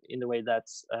in the way that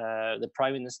the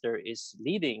Prime Minister is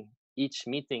leading each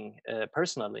meeting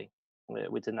personally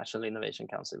with the National Innovation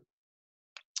Council.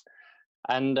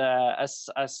 And as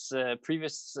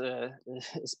previous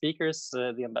speakers,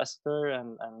 the ambassador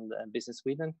and Business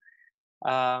Sweden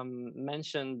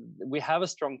mentioned, we have a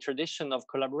strong tradition of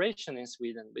collaboration in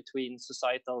Sweden between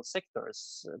societal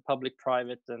sectors, public,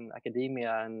 private, and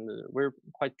academia, and we're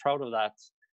quite proud of that.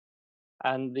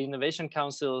 And the Innovation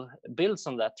Council builds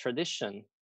on that tradition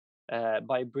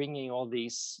by bringing all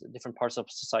these different parts of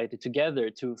society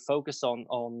together to focus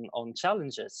on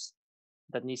challenges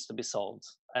that needs to be solved.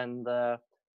 And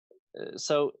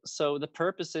so the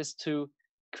purpose is to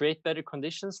create better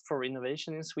conditions for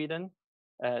innovation in Sweden,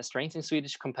 strengthen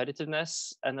Swedish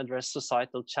competitiveness, and address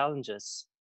societal challenges.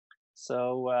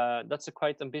 So that's a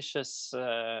quite ambitious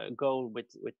goal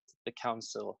with the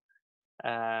council.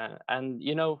 And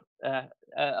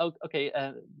okay,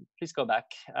 please go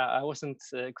back. I wasn't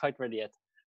quite ready yet.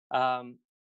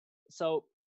 So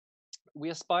we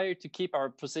aspire to keep our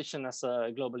position as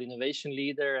a global innovation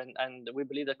leader, and we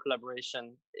believe that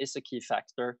collaboration is a key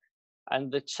factor.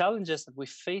 And the challenges that we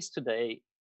face today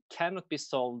cannot be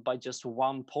solved by just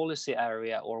one policy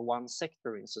area or one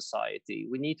sector in society.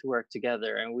 We need to work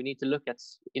together, and we need to look at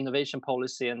innovation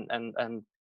policy and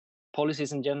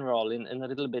policies in general in a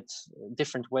little bit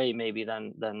different way maybe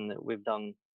than we've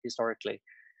done historically.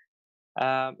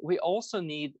 We also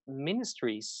need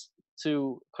ministries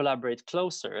to collaborate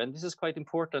closer, and this is quite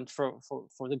important for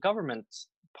the government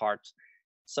part.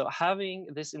 So having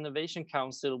this Innovation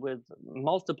Council with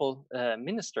multiple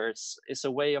ministers is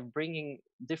a way of bringing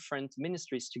different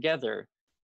ministries together.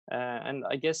 And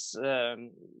I guess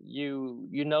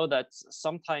you know that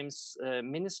sometimes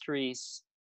ministries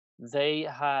they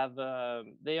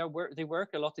work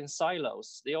a lot in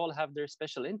silos. They all have their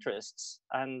special interests,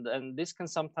 and this can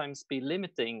sometimes be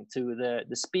limiting to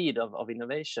the speed of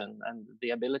innovation and the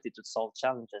ability to solve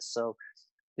challenges. So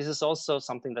this is also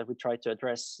something that we try to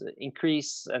address,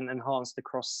 increase and enhance the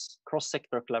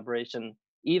cross-sector collaboration,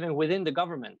 even within the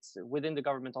government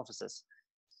offices.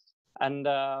 And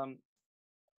I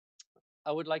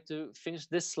would like to finish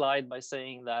this slide by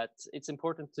saying that it's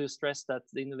important to stress that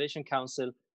the Innovation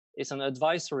Council is an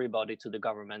advisory body to the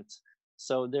government.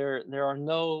 So there are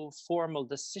no formal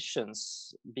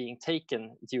decisions being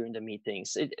taken during the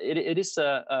meetings. It is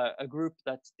a group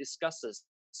that discusses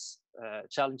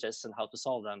challenges and how to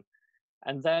solve them.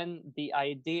 And then the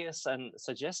ideas and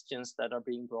suggestions that are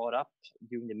being brought up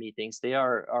during the meetings, they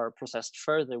are processed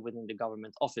further within the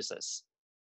government offices.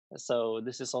 So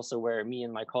this is also where me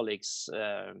and my colleagues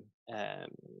are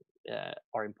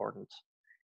important.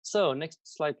 So next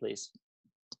slide, please.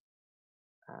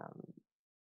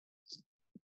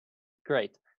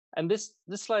 Great. And this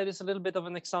slide is a little bit of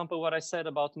an example of what I said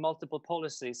about multiple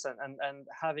policies and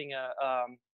having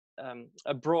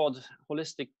a broad,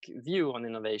 holistic view on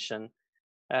innovation.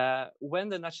 When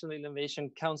the National Innovation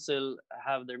Council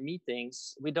have their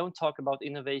meetings, we don't talk about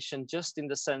innovation just in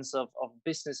the sense of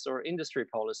business or industry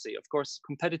policy. Of course,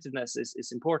 competitiveness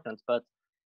is important, but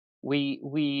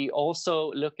we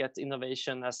also look at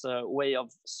innovation as a way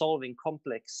of solving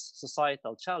complex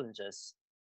societal challenges.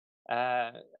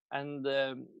 Like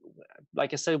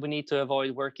I said, we need to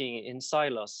avoid working in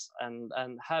silos and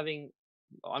having,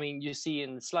 I mean, you see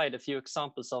in the slide a few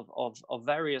examples of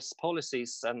various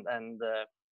policies and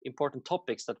important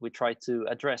topics that we try to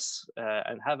address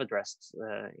and have addressed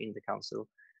in the council.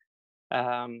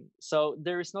 So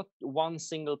there is not one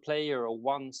single player or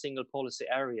one single policy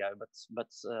area, but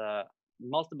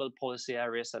multiple policy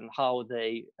areas and how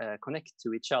they connect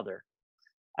to each other.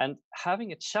 And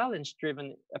having a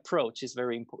challenge-driven approach is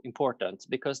very important,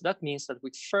 because that means that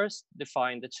we first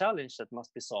define the challenge that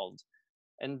must be solved.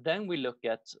 And then we look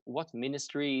at what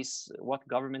ministries, what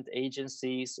government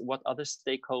agencies, what other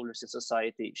stakeholders in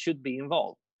society should be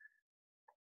involved.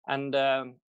 And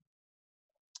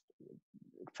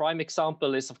prime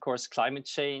example is, of course, climate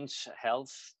change,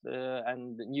 health,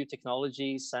 and new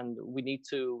technologies. And we need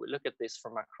to look at this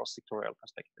from a cross-sectorial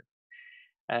perspective.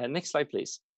 Next slide,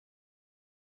 please.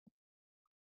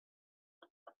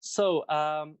 So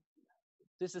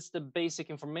this is the basic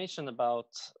information about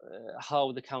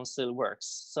how the council works.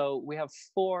 So we have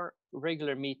 4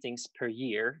 regular meetings per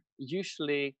year.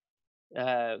 Usually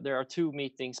there are 2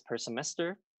 meetings per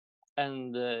semester,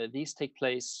 and these take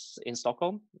place in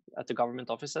Stockholm at the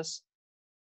government offices.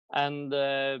 And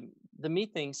the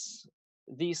meetings,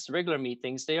 these regular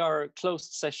meetings, they are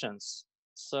closed sessions.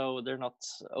 So they're not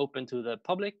open to the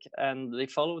public, and they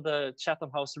follow the Chatham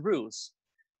House rules,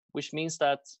 which means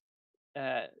that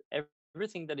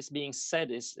everything that is being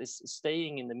said is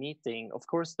staying in the meeting. Of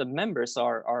course, the members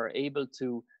are able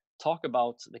to talk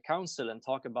about the council and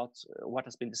talk about what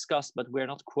has been discussed, but we're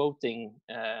not quoting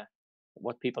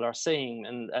what people are saying.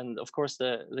 And of course,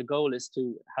 the goal is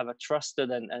to have a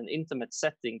trusted and intimate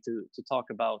setting to talk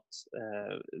about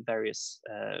various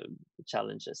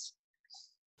challenges.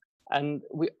 And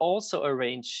we also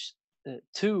arrange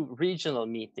 2 regional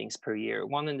meetings per year,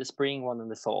 one in the spring, one in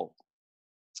the fall.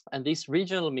 And these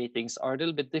regional meetings are a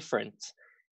little bit different.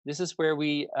 This is where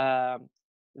we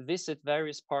visit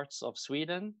various parts of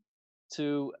Sweden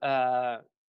to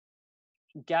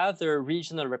gather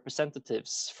regional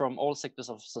representatives from all sectors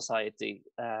of society.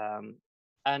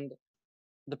 And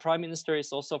the Prime Minister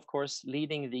is also, of course,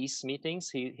 leading these meetings.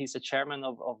 He's the chairman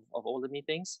of all the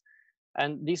meetings.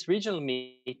 And these regional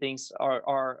meetings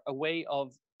are a way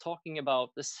of talking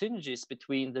about the synergies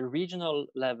between the regional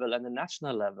level and the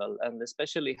national level, and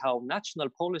especially how national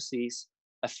policies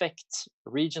affect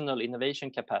regional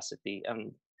innovation capacity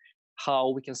and how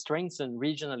we can strengthen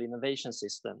regional innovation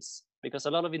systems. Because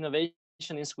a lot of innovation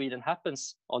in Sweden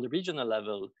happens on the regional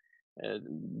level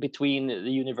between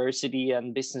the university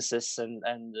and businesses and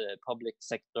the public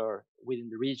sector within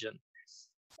the region.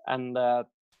 And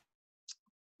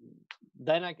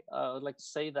then I would like to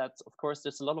say that, of course,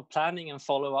 there's a lot of planning and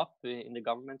follow-up in the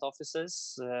government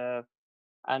offices.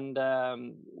 And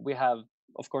we have,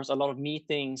 of course, a lot of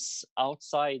meetings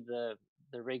outside the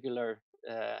regular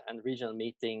and regional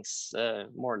meetings,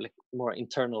 more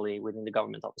internally within the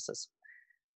government offices.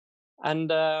 And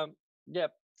yeah,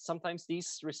 sometimes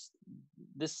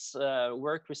this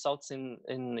work results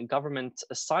in government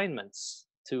assignments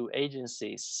to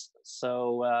agencies.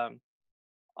 So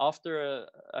after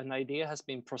an idea has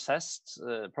been processed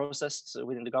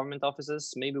within the government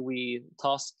offices, maybe we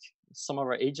task some of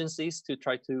our agencies to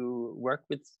try to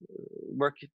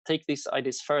take these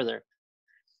ideas further.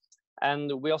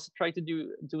 And we also try to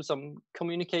do some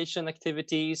communication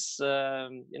activities,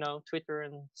 Twitter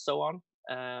and so on,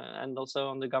 and also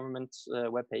on the government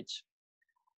webpage.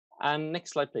 And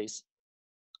next slide, please.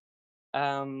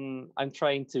 I'm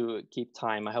trying to keep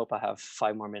time. I hope I have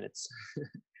 5 more minutes.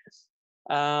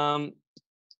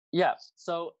 Yeah,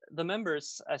 so the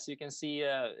members, as you can see,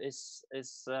 is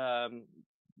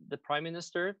the Prime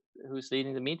Minister who's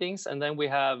leading the meetings, and then we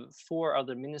have 4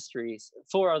 other ministers,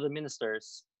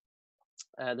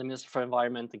 the Minister for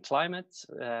Environment and Climate,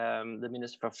 the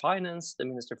Minister for Finance, the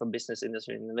Minister for Business,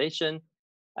 Industry and Innovation,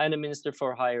 and the Minister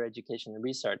for Higher Education and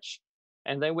Research.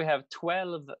 And then we have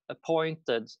 12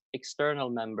 appointed external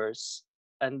members,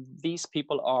 and these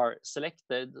people are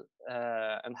selected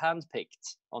and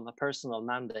handpicked on a personal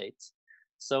mandate.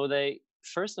 So they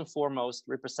first and foremost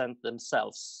represent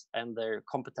themselves and their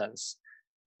competence.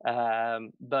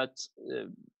 But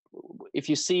if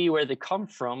you see where they come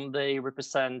from, they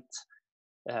represent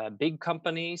big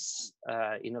companies,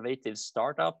 innovative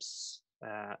startups,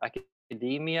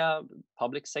 academia,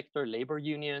 public sector, labor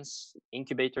unions,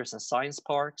 incubators and science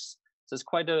parks. So it's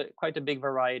quite a big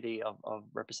variety of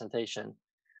representation.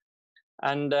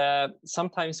 And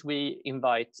sometimes we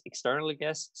invite external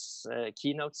guests,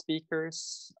 keynote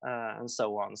speakers, and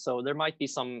so on. So there might be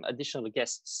some additional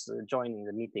guests joining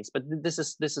the meetings, but this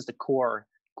is the core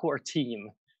team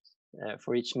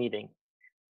for each meeting.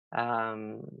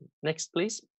 Next,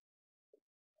 please.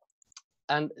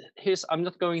 And I'm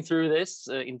not going through this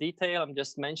in detail. I'm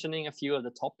just mentioning a few of the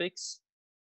topics.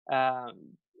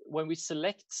 When we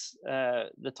select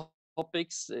the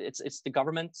topics, it's the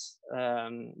government,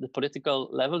 the political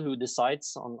level who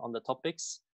decides on the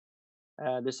topics.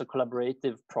 There's a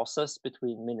collaborative process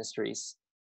between ministries.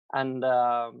 And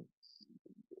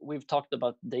we've talked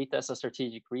about data as a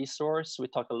strategic resource. We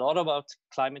talk a lot about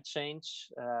climate change.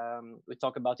 We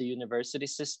talk about the university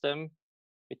system.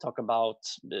 We talk about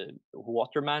the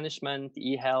water management,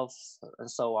 e-health, and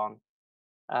so on.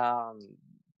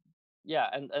 Yeah,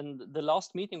 and the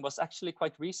last meeting was actually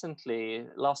quite recently,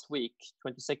 last week,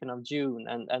 22nd of June,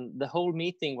 and the whole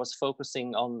meeting was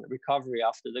focusing on recovery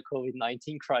after the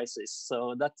COVID-19 crisis.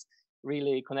 So that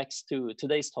really connects to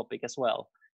today's topic as well.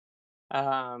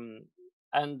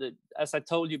 And as I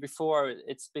told you before,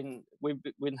 we've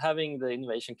been having the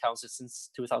Innovation Council since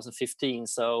 2015.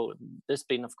 So there's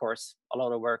been, of course, a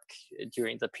lot of work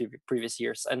during the previous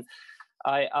years. And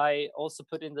I also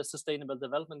put in the Sustainable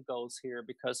Development Goals here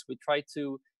because we try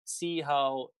to see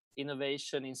how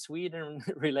innovation in Sweden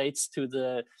relates to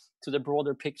the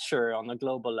broader picture on a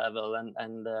global level,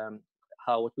 and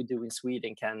how what we do in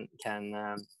Sweden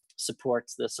can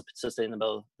support the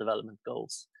Sustainable Development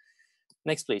Goals.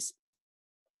 Next, please.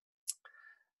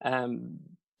 And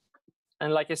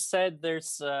like I said,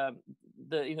 there's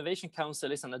the Innovation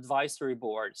Council is an advisory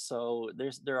board, so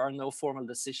there are no formal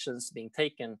decisions being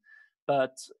taken.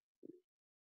 But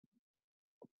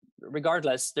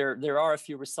regardless, there are a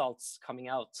few results coming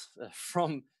out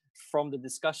from the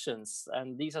discussions,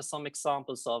 and these are some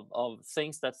examples of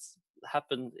things that's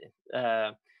happened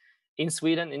in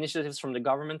Sweden, initiatives from the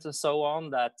government and so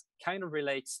on that kind of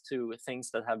relates to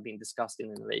things that have been discussed in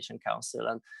the Innovation Council.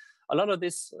 And a lot of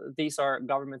these are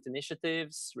government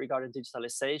initiatives regarding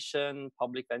digitalization,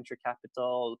 public venture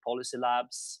capital, policy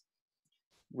labs,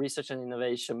 research and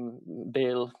innovation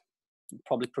bill,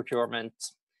 public procurement,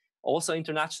 also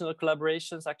international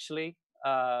collaborations. Actually,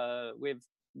 we've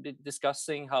been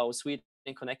discussing how Sweden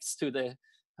connects to the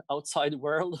outside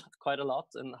world quite a lot,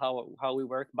 and how we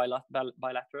work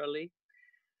bilaterally.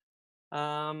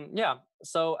 Yeah,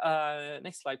 so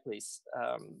next slide, please.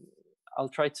 I'll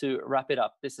try to wrap it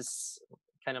up. This is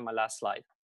kind of my last slide.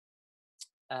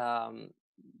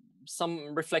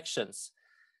 Some reflections.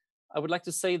 I would like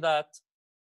to say that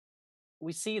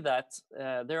we see that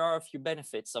there are a few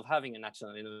benefits of having a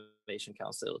National Innovation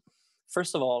Council.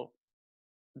 First of all,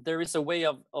 there is a way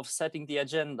of setting the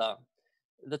agenda.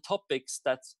 The topics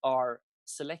that are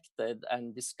selected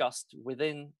and discussed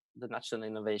within the National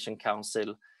Innovation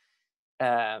Council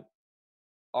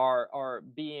are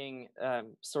being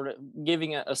sort of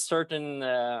giving a certain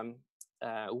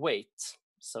weight,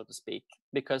 so to speak,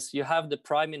 because you have the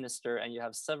Prime Minister and you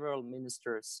have several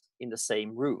ministers in the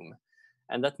same room.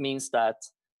 And that means that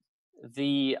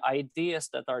the ideas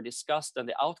that are discussed and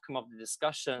the outcome of the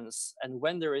discussions, and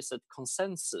when there is a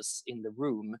consensus in the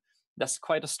room, that's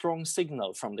quite a strong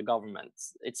signal from the government.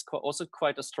 It's also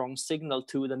quite a strong signal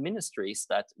to the ministries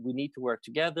that we need to work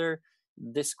together.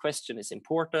 This question is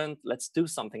important. Let's do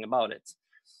something about it.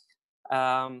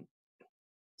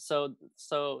 So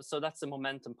that's the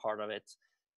momentum part of it.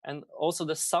 And also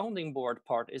the sounding board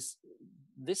part is,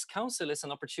 this council is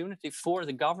an opportunity for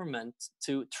the government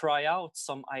to try out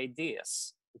some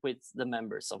ideas with the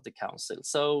members of the council.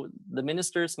 So the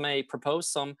ministers may propose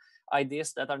some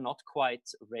ideas that are not quite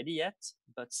ready yet,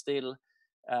 but still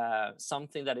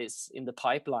something that is in the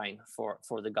pipeline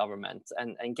for the government,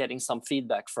 and getting some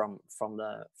feedback from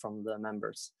the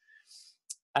members.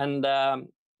 And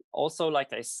also,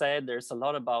 like I said, there's a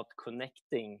lot about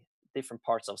connecting different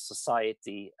parts of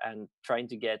society and trying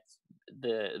to get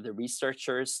the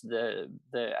researchers, the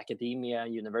academia,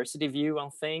 university view on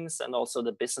things, and also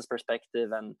the business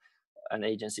perspective and an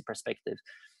agency perspective.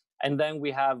 And then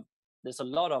there's a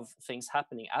lot of things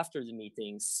happening after the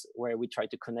meetings where we try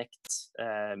to connect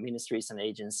ministries and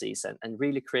agencies and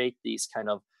really create these kind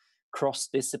of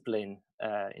cross-discipline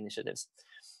initiatives.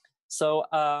 So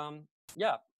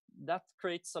yeah, that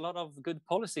creates a lot of good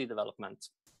policy development.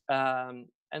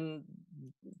 And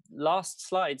last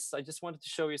slides, I just wanted to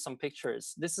show you some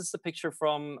pictures. This is a picture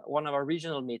from one of our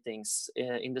regional meetings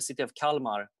in the city of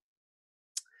Kalmar,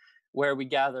 where we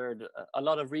gathered a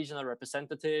lot of regional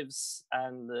representatives,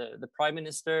 and the Prime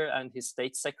Minister and his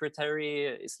State Secretary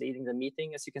is leading the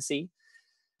meeting, as you can see.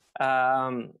 Yeah,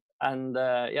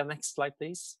 next slide,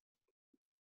 please.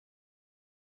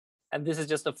 And this is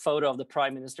just a photo of the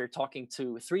Prime Minister talking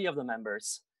to 3 of the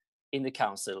members in the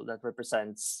council that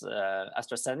represents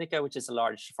AstraZeneca, which is a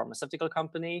large pharmaceutical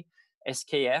company,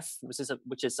 SKF,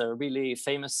 which is a really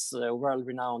famous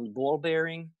world-renowned ball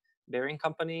bearing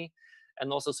company,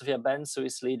 and also Sophia Benz, who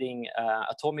is leading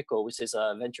Atomico, which is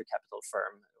a venture capital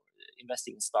firm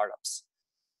investing in startups.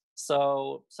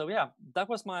 So yeah, that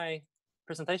was my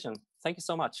presentation. Thank you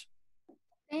so much.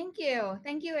 Thank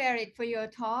you, Eric, for your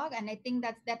talk, and I think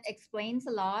that explains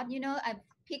a lot. You know, I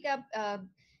pick up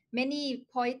many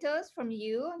pointers from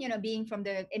you. You know, being from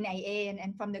the NIA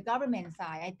and from the government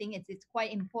side, I think it's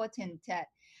quite important that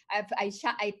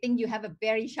I think you have a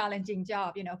very challenging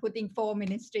job. You know, putting 4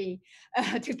 ministries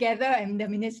together and the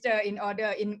minister in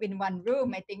one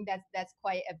room. I think that's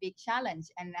quite a big challenge,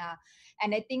 and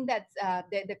I think that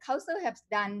the council has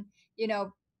done. You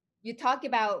know, you talk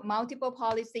about multiple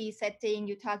policy setting.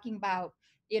 You're talking about,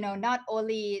 you know, not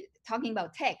only talking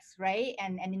about tax, right,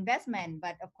 and investment,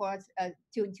 but of course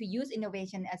to use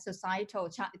innovation as societal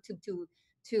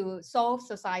to solve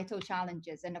societal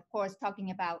challenges, and of course talking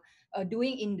about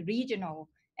doing in regional,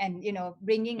 and you know,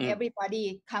 bringing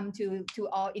everybody come to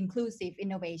all inclusive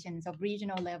innovations of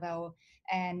regional level,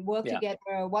 and work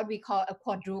together, what we call a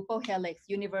quadruple helix: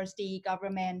 university,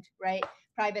 government, right,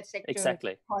 private sector,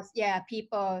 exactly, of course,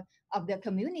 people of the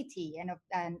community,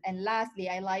 and lastly,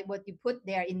 I like what you put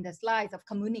there in the slides of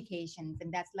communications,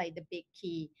 and that's like the big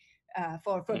key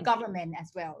for government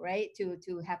as well, right,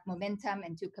 to have momentum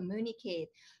and to communicate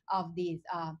of these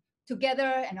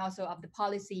together, and also of the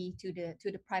policy to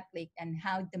the public, and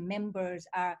how the members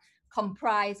are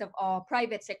comprised of all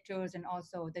private sectors and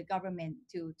also the government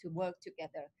to work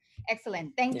together.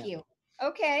 Excellent, thank you.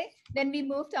 Okay, then we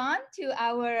moved on to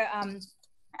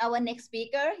our next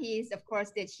speaker. He is, of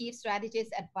course, the Chief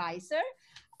Strategist Advisor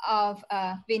of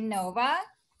Winnova,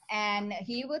 and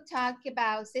he will talk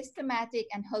about systematic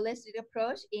and holistic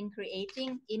approach in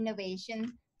creating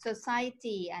innovation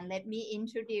society. And let me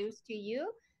introduce to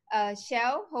you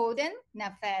Shell Holden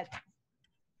Nafed.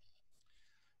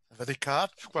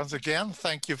 Once again,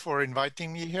 thank you for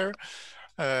inviting me here.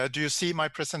 Do you see my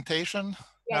presentation?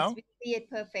 Yes, now? we see it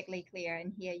perfectly clear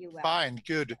and hear you well. Fine,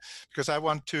 good, because I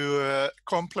want to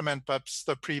complement perhaps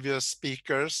the previous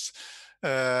speakers,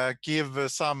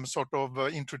 give some sort of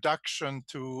introduction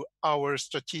to our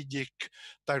strategic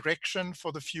direction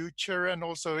for the future, and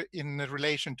also in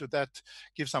relation to that,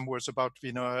 give some words about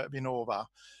Winnova.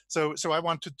 So I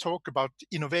want to talk about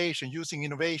innovation, using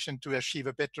innovation to achieve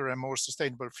a better and more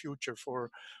sustainable future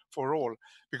for all.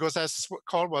 Because as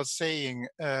Carl was saying,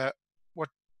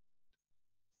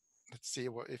 let's see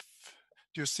if,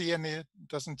 do you see any,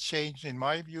 doesn't change in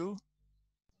my view?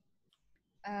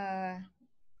 Can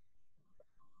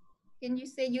you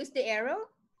say use the arrow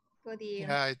for the?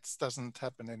 Yeah, it doesn't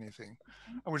happen anything.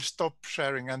 I will stop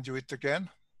sharing and do it again.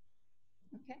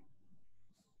 Okay.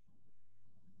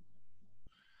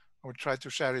 I will try to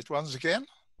share it once again.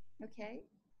 Okay,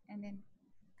 and then.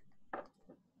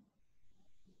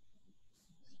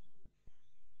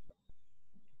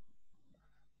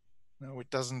 No, it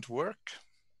doesn't work.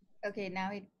 Okay, now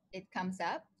it comes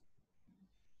up.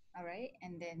 All right,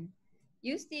 and then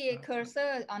use the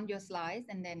cursor on your slides,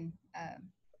 and then.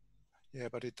 Yeah,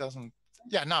 but it doesn't.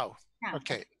 Yeah, now.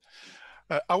 Okay.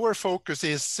 Our focus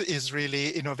is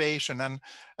really innovation, and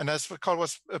as Carl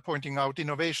was pointing out,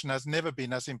 innovation has never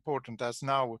been as important as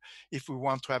now if we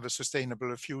want to have a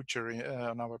sustainable future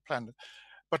on our planet.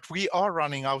 But we are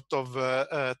running out of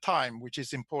time, which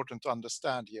is important to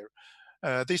understand here.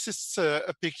 This is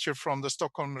a picture from the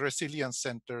Stockholm Resilience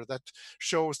Center that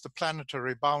shows the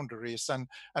planetary boundaries, and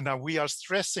we are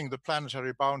stressing the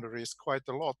planetary boundaries quite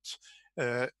a lot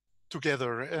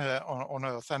together on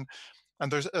Earth.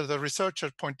 And the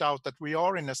researchers point out that we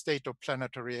are in a state of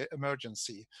planetary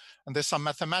emergency. And there's some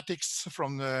mathematics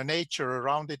from the nature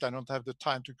around it. I don't have the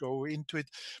time to go into it,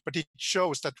 but it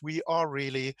shows that we are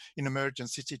really in an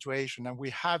emergency situation and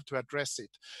we have to address it.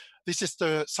 This is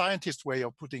the scientist way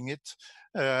of putting it.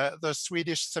 The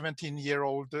Swedish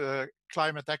 17-year-old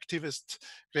climate activist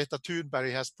Greta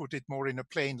Thunberg has put it more in a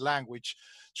plain language.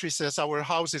 She says our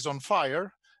house is on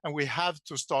fire and we have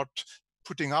to start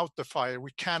putting out the fire.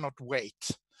 We cannot wait.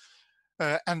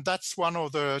 And that's one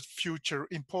of the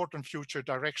important future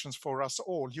directions for us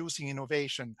all, using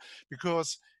innovation,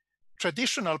 because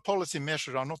traditional policy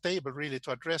measures are not able really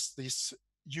to address these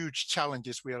huge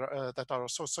challenges that are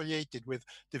associated with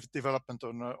the development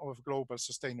of global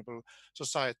sustainable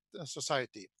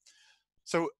society.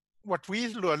 So what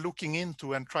we are looking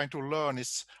into and trying to learn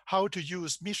is how to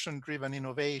use mission-driven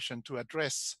innovation to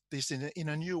address this in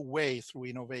a new way through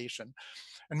innovation.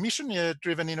 And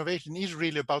mission-driven innovation is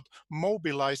really about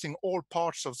mobilizing all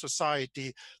parts of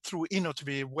society through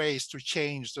innovative ways to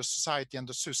change the society and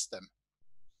the system.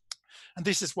 And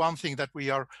this is one thing that we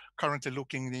are currently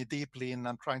looking deeply in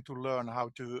and trying to learn how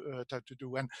to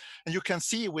do. And you can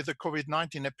see with the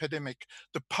COVID-19 epidemic,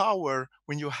 the power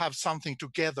when you have something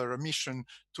together, a mission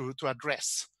to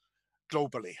address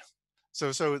globally.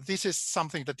 So this is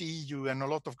something that the EU and a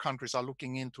lot of countries are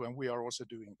looking into, and we are also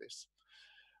doing this.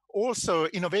 Also,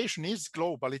 innovation is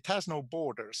global. It has no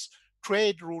borders.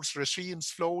 Trade rules, regimes,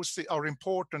 flows are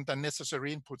important and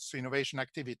necessary inputs to innovation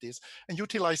activities. And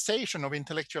utilization of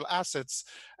intellectual assets,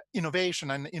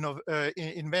 innovation and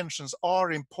inventions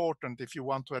are important if you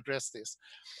want to address this.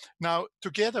 Now,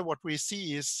 together what we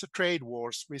see is trade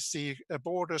wars. We see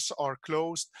borders are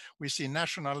closed. We see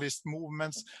nationalist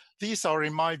movements. These are,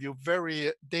 in my view,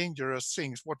 very dangerous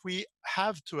things. What we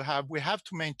have to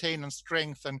maintain and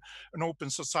strengthen an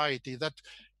open society that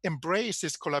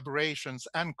embraces collaborations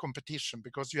and competition,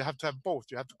 because you have to have both.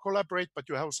 You have to collaborate, but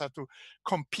you also have to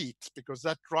compete, because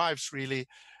that drives really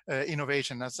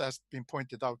innovation, as has been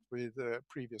pointed out with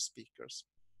previous speakers.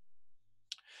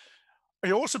 I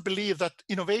also believe that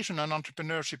innovation and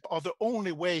entrepreneurship are the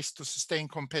only ways to sustain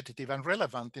competitive and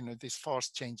relevant in this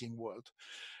fast-changing world.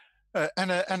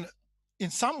 And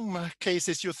in some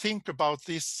cases, you think about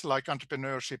this like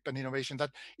entrepreneurship and innovation,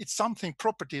 that it's something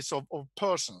properties of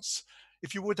persons.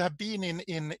 If you would have been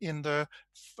in the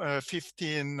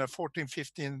 14,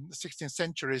 15, 16th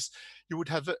centuries, you would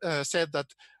have said that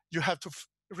you have to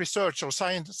research, or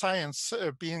science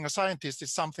being a scientist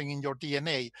is something in your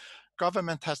DNA.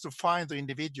 Government has to find the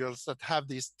individuals that have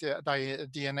this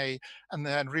DNA and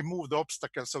then remove the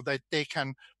obstacles so that they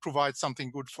can provide something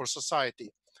good for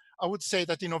society. I would say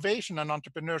that innovation and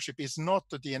entrepreneurship is not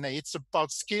the DNA. It's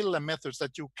about skill and methods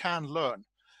that you can learn.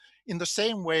 In the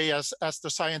same way as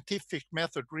the scientific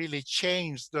method really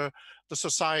changed the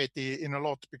society in a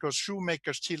lot, because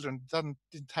shoemakers' children didn't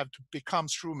have to become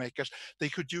shoemakers. They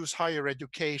could use higher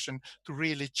education to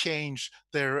really change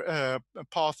their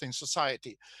path in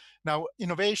society. Now,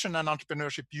 innovation and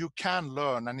entrepreneurship, you can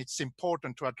learn, and it's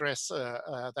important to address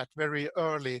that very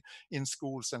early in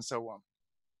schools and so on.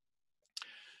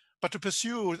 But to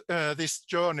pursue this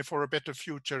journey for a better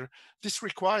future, this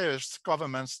requires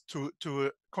governments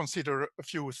to consider a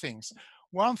few things.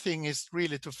 One thing is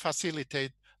really to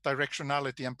facilitate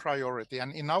directionality and priority.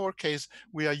 And in our case,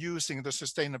 we are using the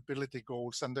sustainability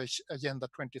goals and the Agenda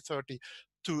 2030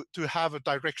 to have a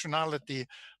directionality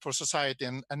for society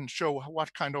and show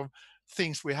what kind of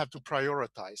things we have to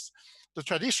prioritize. The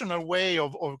traditional way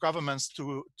of governments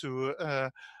to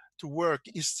work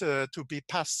is to be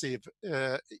passive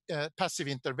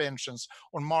interventions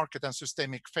on market and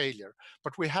systemic failure.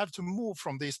 But we have to move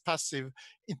from these passive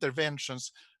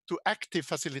interventions to active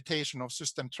facilitation of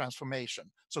system transformation.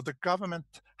 So the government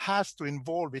has to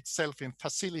involve itself in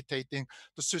facilitating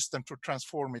the system to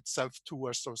transform itself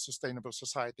towards a sustainable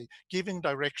society, giving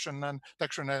direction and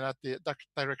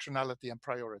directionality and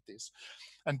priorities.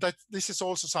 And that this is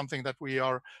also something that we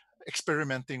are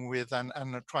experimenting with and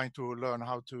trying to learn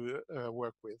how to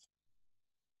work with.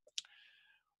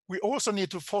 We also need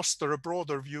to foster a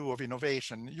broader view of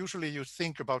innovation. Usually you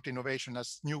think about innovation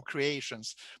as new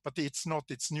creations, but it's not,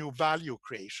 it's new value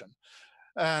creation.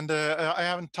 And I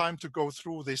haven't time to go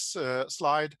through this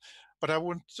slide, but I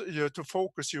want to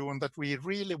focus you on that we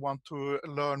really want to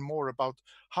learn more about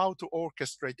how to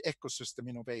orchestrate ecosystem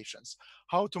innovations,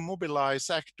 how to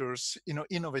mobilize actors in an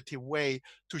innovative way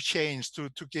to change, to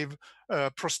give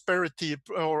prosperity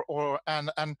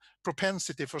and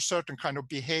propensity for certain kind of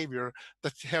behavior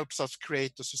that helps us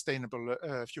create a sustainable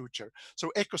future.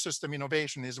 So ecosystem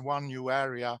innovation is one new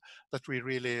area that we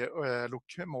really look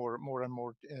more and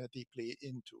more deeply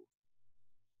into.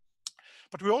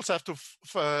 But we also have to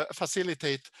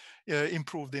facilitate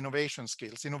improved innovation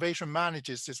skills. Innovation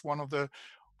managers is one of the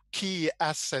key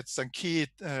assets and key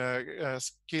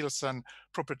skills and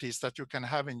properties that you can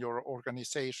have in your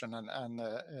organization and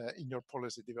in your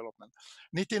policy development.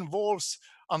 And it involves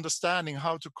understanding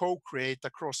how to co-create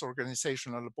across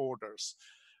organizational borders,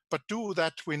 but do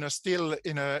that still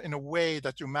in a way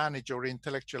that you manage your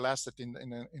intellectual asset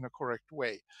in a correct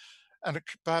way. And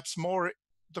perhaps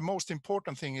the most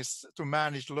important thing is to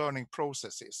manage learning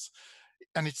processes.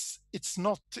 And it's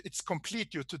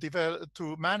complete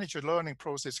to manage a learning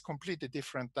process completely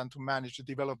different than to manage a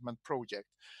development project,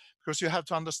 because you have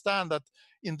to understand that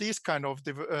in these kind of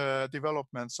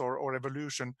developments or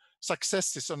evolution,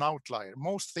 success is an outlier.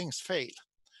 Most things fail.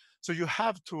 So you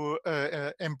have to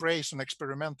embrace an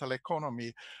experimental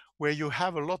economy where you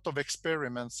have a lot of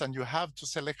experiments and you have to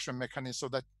selection mechanisms so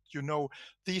that you know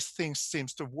these things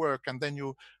seems to work, and then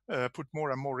you put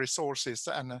more and more resources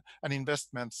and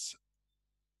investments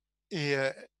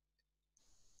in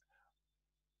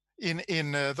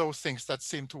those things that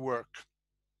seem to work.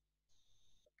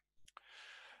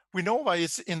 Winnova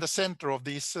is in the center of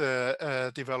these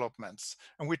developments,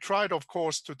 and we tried, of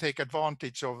course, to take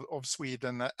advantage of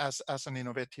Sweden as an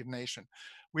innovative nation.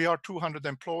 We are 200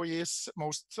 employees.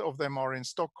 Most of them are in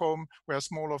Stockholm. We have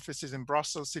small offices in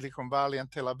Brussels, Silicon Valley, and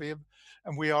Tel Aviv,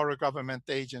 and we are a government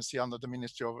agency under the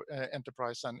Ministry of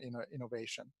Enterprise and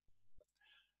Innovation.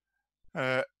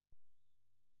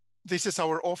 This is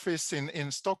our office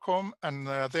in Stockholm, and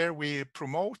there we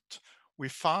promote, we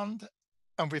fund,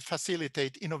 and we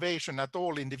facilitate innovation at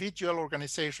all individual,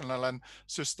 organizational, and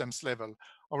systems level.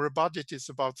 Our budget is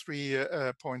about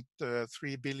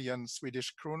 3.3 billion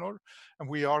Swedish kronor, and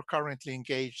we are currently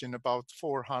engaged in about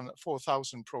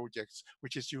 4,000 projects,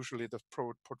 which is usually the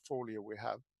portfolio we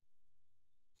have.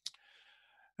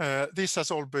 This has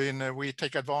all been, we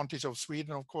take advantage of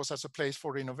Sweden, of course, as a place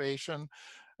for innovation.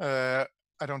 I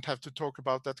don't have to talk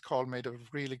about that. Carl made a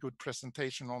really good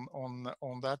presentation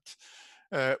on that.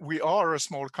 We are a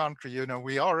small country, you know,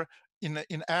 we are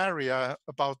in area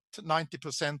about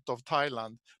 90% of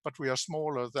Thailand, but we are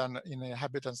smaller than in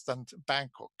inhabitants than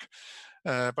Bangkok.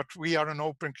 But we are an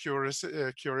open,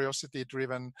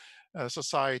 curiosity-driven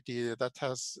society that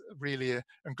has really a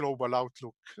global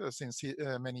outlook since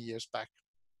many years back.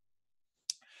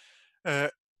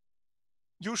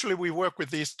 Usually we work with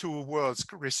these two worlds,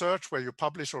 research where you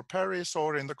publish or perish,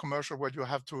 or in the commercial where you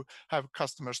have to have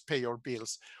customers pay your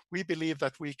bills. We believe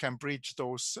that we can bridge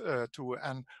those two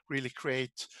and really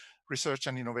create research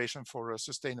and innovation for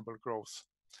sustainable growth.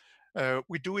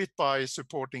 We do it by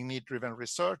supporting need-driven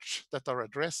research that are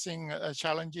addressing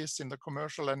challenges in the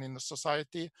commercial and in the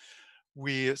society.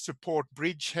 We support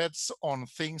bridgeheads on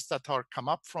things that are come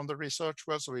up from the research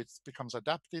world, so it becomes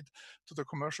adapted to the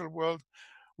commercial world.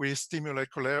 We stimulate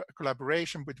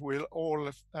collaboration between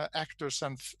all actors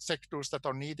and sectors that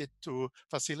are needed to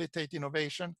facilitate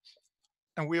innovation.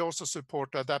 And we also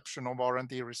support the adoption of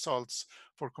R&D results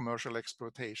for commercial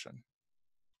exploitation.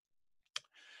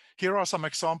 Here are some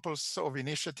examples of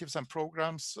initiatives and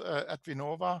programs at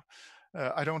Winnova.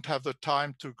 I don't have the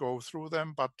time to go through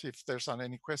them, but if there's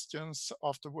any questions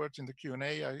afterwards in the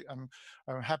Q&A, I'm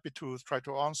happy to try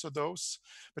to answer those.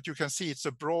 But you can see it's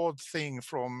a broad thing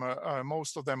from,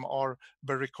 most of them are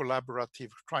very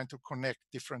collaborative, trying to connect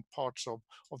different parts of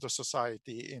the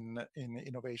society in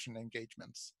innovation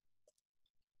engagements.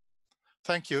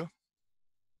 Thank you.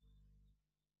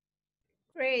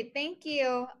 Great, thank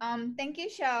you. Thank you,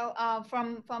 Shao.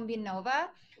 From Winnova,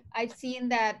 I've seen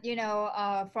that, you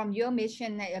know, from your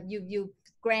mission, you've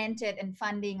granted and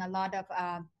funding a lot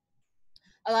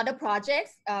of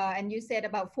projects, and you said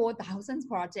about 4,000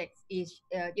 projects each,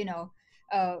 you know,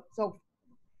 so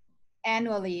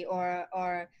annually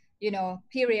or you know,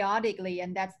 periodically,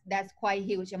 and that's quite a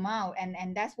huge amount,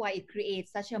 and that's why it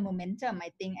creates such a momentum,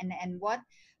 I think. And what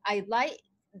I like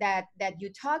that you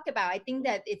talked about, I think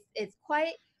that it's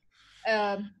quite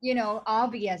you know,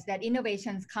 obvious that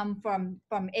innovations come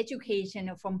from education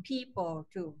or from people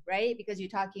too, right? Because you're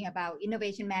talking about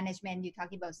innovation management, you're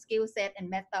talking about skill set and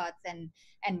methods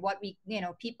and what we, you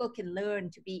know, people can learn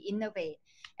to be innovate.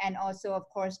 And also, of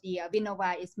course, the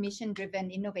Vinova is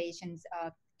mission-driven innovations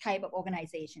type of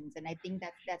organizations, and I think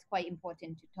that's quite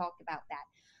important to talk about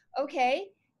that. Okay.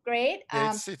 Great.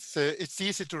 Yeah, it's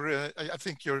easy to. I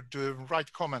think you're doing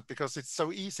right comment, because it's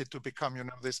so easy to become, you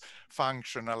know, this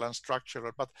functional and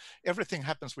structural. But everything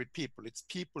happens with people. It's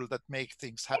people that make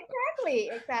things happen.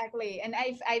 Exactly. And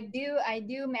I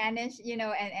do manage, you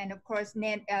know, and of course,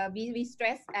 we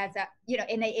stress as a, you know,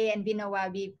 NIA and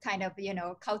Vinova, we kind of, you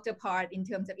know, counterpart in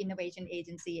terms of innovation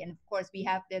agency. And of course, we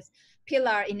have this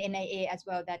pillar in NIA as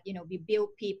well that, you know, we build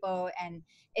people and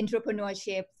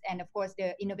entrepreneurships, and of course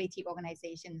the innovative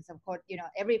organizations. Of course, you know,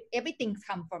 everything's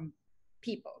come from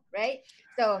people, right?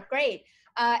 So great.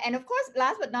 And of course,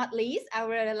 last but not least,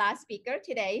 our last speaker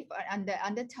today on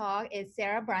the talk is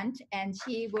Sarah Brunt, and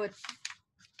she would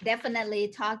definitely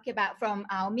talk about from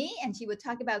ALMI, and she would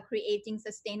talk about creating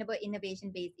sustainable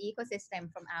innovation-based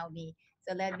ecosystem from ALMI.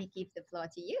 So let me give the floor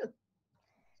to you.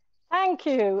 Thank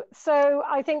you. So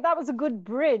I think that was a good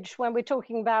bridge when we're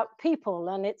talking about people,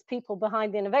 and it's people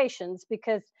behind the innovations,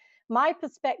 because my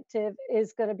perspective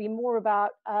is going to be more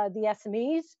about the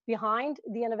SMEs behind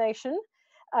the innovation.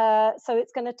 So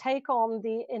it's going to take on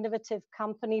the innovative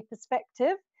company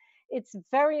perspective. It's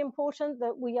very important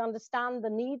that we understand the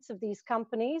needs of these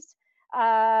companies,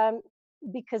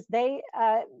 because they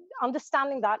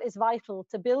understanding that is vital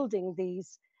to building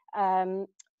these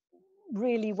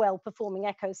really well-performing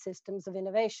ecosystems of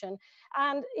innovation.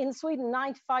 And in Sweden,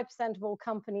 95% of all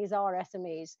companies are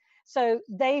SMEs. So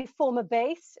they form a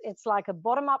base. It's like a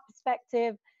bottom-up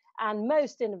perspective, and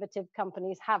most innovative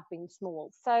companies have been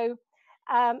small. So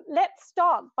let's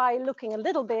start by looking a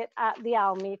little bit at the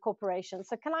ALMI Corporation.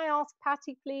 So can I ask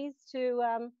Patty, please,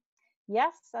 to,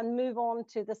 yes, and move on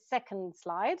to the second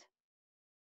slide.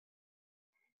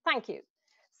 Thank you.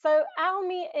 So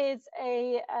ALMI is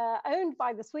owned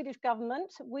by the Swedish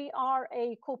government. We are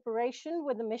a corporation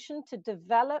with a mission to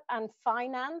develop and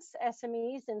finance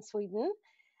SMEs in Sweden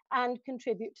and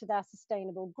contribute to their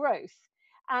sustainable growth.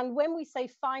 And when we say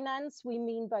finance, we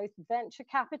mean both venture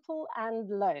capital and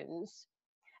loans.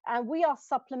 And we are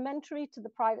supplementary to the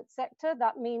private sector.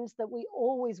 That means that we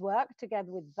always work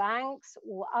together with banks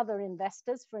or other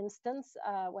investors, for instance,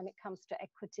 when it comes to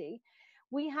equity.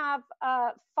 We have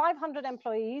 500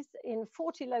 employees in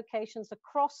 40 locations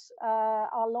across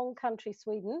our long country,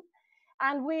 Sweden.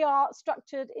 And we are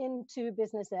structured into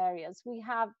business areas. We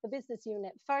have the business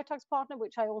unit Företagspartner,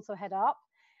 which I also head up,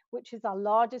 which is our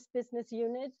largest business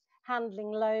unit,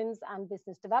 handling loans and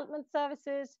business development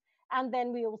services. And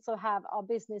then we also have our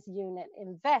business unit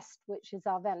Invest, which is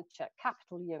our venture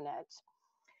capital unit.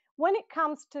 When it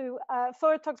comes to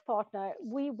Företagspartner,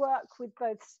 we work with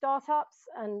both startups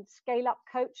and scale-up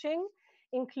coaching,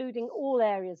 including all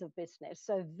areas of business.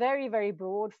 So very, very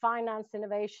broad: finance,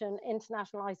 innovation,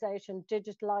 internationalization,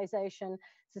 digitalization,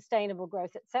 sustainable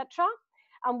growth, etc.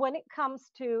 And when it comes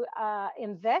to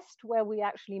Invest, where we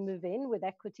actually move in with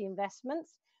equity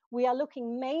investments, we are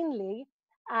looking mainly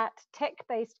at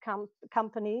tech-based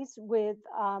companies with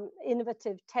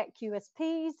innovative tech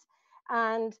USPs,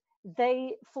 and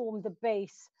they form the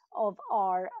base of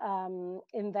our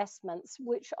investments,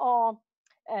 which are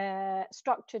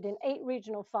structured in 8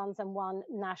 regional funds and 1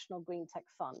 national green tech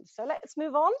fund. So let's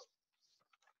move on.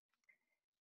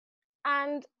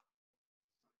 And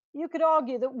you could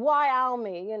argue that why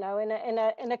ALMI, you know,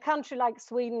 in a country like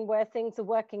Sweden where things are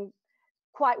working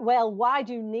quite well, why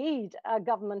do you need a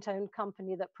government-owned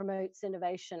company that promotes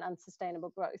innovation and sustainable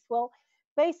growth? Well,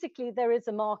 basically, there is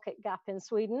a market gap in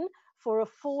Sweden for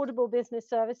affordable business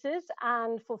services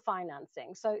and for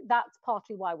financing. So that's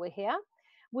partly why we're here.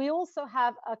 We also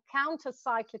have a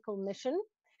counter-cyclical mission.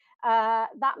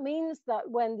 That means that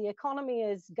when the economy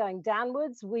is going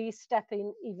downwards, we step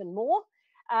in even more,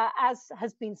 as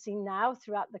has been seen now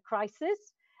throughout the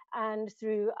crisis and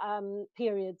through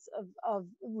periods of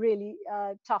really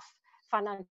tough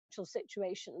financial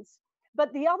situations.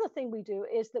 But the other thing we do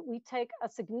is that we take a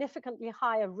significantly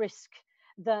higher risk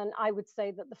than I would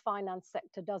say that the finance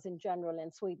sector does in general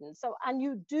in Sweden. So, and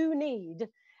you do need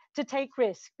to take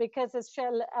risk, because as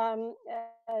Kjell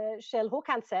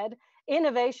Håkan said,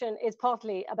 innovation is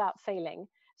partly about failing.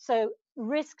 So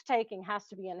risk taking has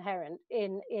to be inherent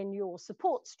in your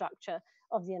support structure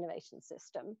of the innovation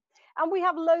system. And we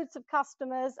have loads of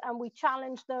customers, and we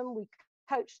challenge them, we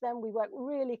coach them, we work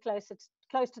really close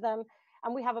to them,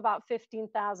 and we have about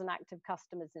 15,000 active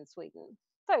customers in Sweden.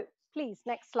 So please,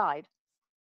 next slide.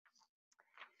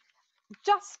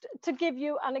 just to give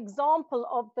you an example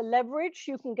of the leverage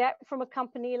you can get from a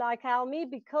company like ALMI,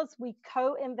 because we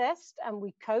co-invest and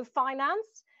we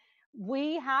co-finance,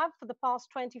 we have for the past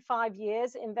 25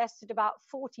 years invested about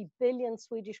 40 billion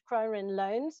Swedish kronor in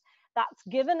loans. That's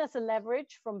given us a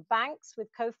leverage from banks with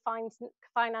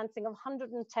co-financing of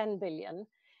 110 billion.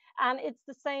 And it's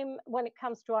the same when it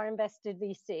comes to our invested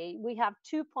VC. We have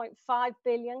 2.5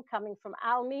 billion coming from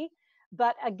ALMI,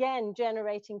 but again,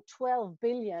 generating 12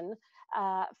 billion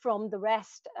from the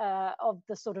rest of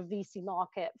the sort of VC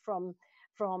market, from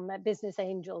business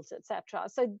angels, etc.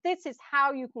 So this is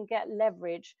how you can get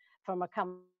leverage from a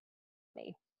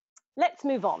company. Let's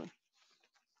move on.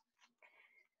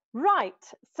 Right,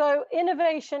 so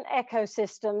innovation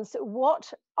ecosystems,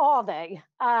 what are they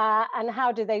and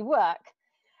how do they work?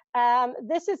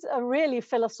 This is a really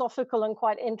philosophical and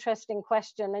quite interesting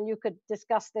question, and you could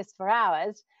discuss this for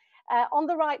hours. On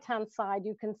the right-hand side,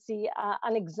 you can see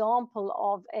an example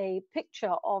of a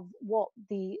picture of what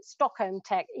the Stockholm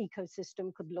tech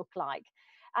ecosystem could look like.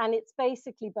 And it's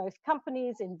basically both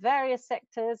companies in various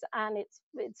sectors, and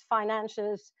it's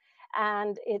financiers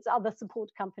and it's other support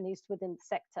companies within the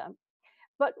sector.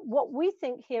 But what we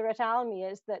think here at ALMI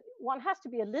is that one has to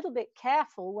be a little bit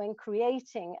careful when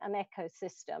creating an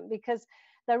ecosystem, because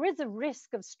there is a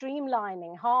risk of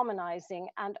streamlining, harmonizing,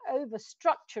 and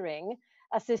overstructuring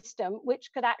a system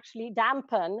which could actually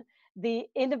dampen the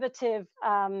innovative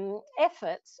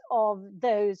efforts of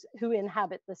those who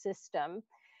inhabit the system.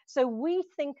 So we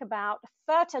think about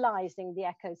fertilizing the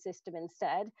ecosystem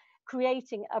instead,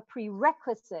 creating a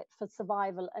prerequisite for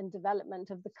survival and development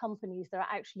of the companies that are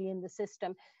actually in the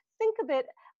system. Think of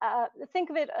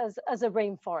it as a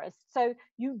rainforest. So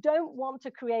you don't want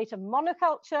to create a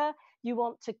monoculture, you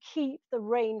want to keep the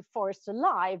rainforest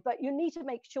alive, but you need to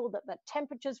make sure that the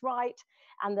temperature's right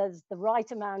and there's the right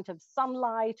amount of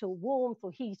sunlight or warmth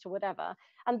or heat or whatever.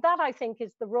 And that, I think,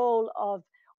 is the role of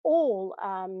all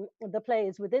the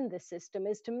players within this system,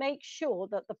 is to make sure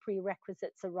that the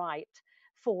prerequisites are right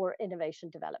for innovation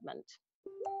development.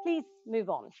 Please move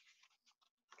on.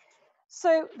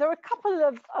 So there are a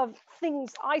couple of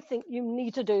things I think you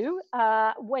need to do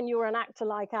when you're an actor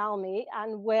like ALMI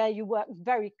and where you work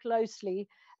very closely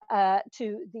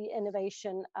to the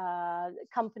innovation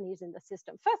companies in the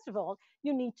system. First of all,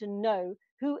 you need to know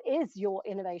who is your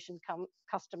innovation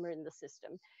customer in the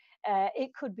system.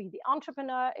 It could be the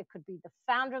entrepreneur, it could be the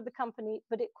founder of the company,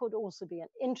 but it could also be an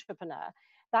entrepreneur.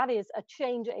 That is a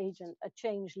change agent, a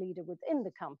change leader within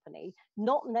the company,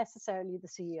 not necessarily the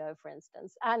CEO, for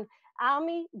instance. And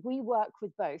ALMI, we work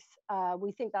with both.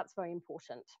 We think that's very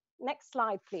important. Next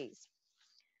slide, please.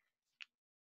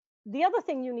 The other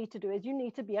thing you need to do is you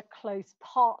need to be a close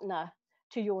partner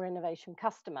to your innovation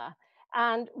customer.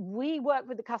 And we work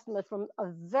with the customer from a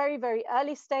very, very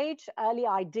early stage, early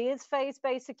ideas phase,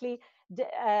 basically,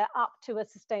 up to a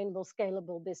sustainable,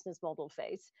 scalable business model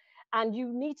phase. And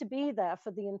you need to be there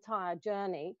for the entire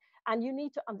journey, and you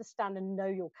need to understand and know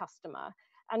your customer.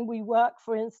 And we work,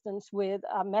 for instance, with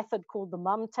a method called the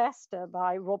MUM test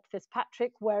by Rob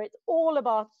Fitzpatrick, where it's all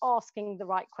about asking the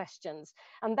right questions.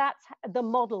 And that's the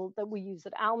model that we use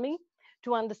at ALMI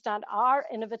to understand our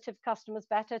innovative customers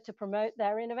better, to promote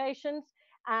their innovations.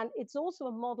 And it's also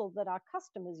a model that our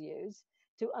customers use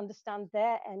to understand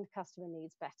their end customer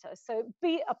needs better. So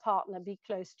be a partner, be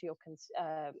close to your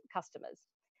customers.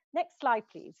 Next slide,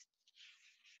 please.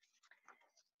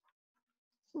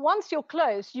 Once you're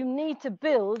close, you need to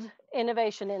build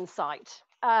innovation insight.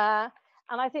 And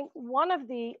I think one of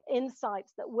the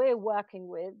insights that we're working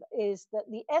with is that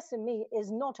the SME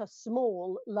is not a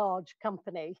small, large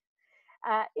company.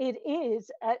 It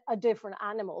is a different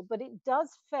animal, but it does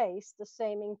face the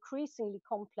same increasingly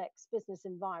complex business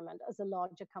environment as a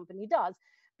larger company does,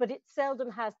 but it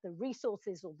seldom has the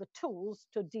resources or the tools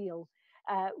to deal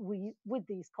with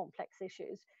these complex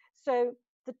issues. So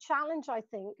the challenge, I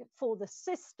think, for the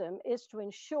system is to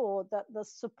ensure that the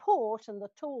support and the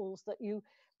tools that you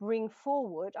bring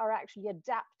forward are actually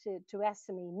adapted to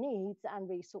SME needs and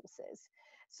resources.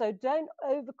 So don't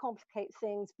overcomplicate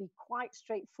things, be quite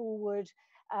straightforward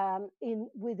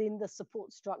within the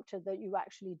support structure that you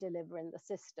actually deliver in the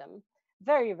system.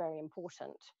 Very, very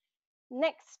important.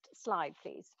 Next slide,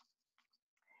 please.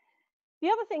 The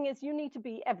other thing is you need to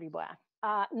be everywhere,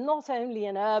 not only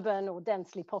in urban or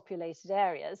densely populated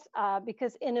areas,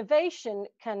 because innovation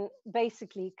can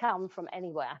basically come from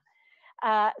anywhere.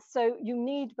 So you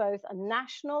need both a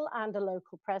national and a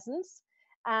local presence.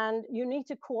 And you need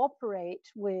to cooperate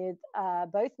with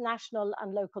both national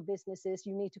and local businesses.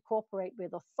 You need to cooperate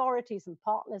with authorities and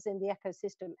partners in the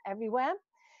ecosystem everywhere.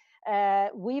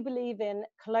 We believe in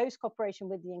close cooperation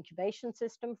with the incubation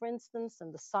system, for instance,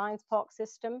 and the science park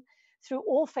system through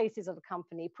all phases of a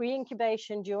company,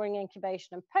 pre-incubation, during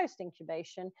incubation, and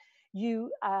post-incubation.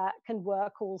 You can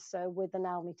work also with an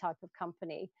ALMI type of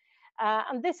company.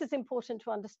 And this is important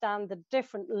to understand the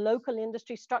different local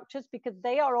industry structures, because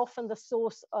they are often the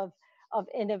source of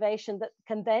innovation that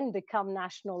can then become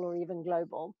national or even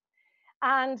global.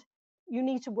 And you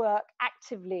need to work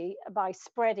actively by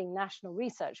spreading national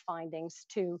research findings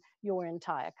to your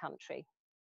entire country.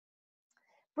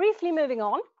 Briefly moving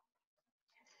on,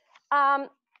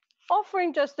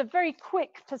 offering just a very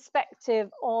quick perspective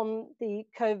on the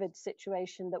COVID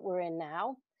situation that we're in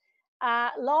now.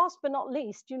 Last but not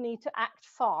least, you need to act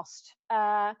fast.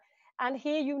 And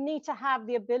here you need to have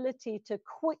the ability to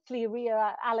quickly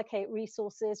reallocate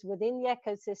resources within the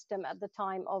ecosystem at the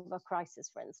time of a crisis,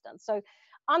 for instance. So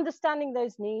understanding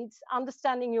those needs,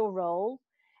 understanding your role.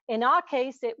 In our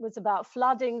case, it was about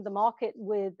flooding the market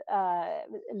with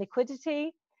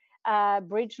liquidity,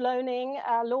 bridge loaning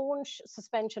launch,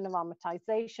 suspension of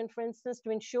amortization, for instance, to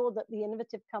ensure that the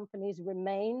innovative companies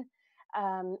remain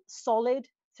solid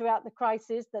throughout the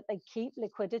crisis, that they keep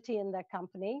liquidity in their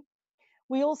company.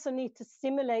 We also need to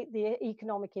simulate the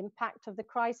economic impact of the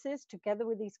crisis together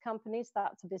with these companies.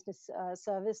 That's a business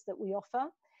service that we offer.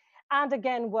 And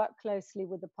again, work closely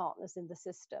with the partners in the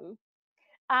system.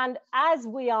 And as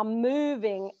we are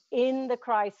moving in the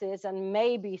crisis and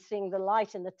maybe seeing the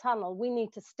light in the tunnel, we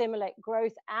need to stimulate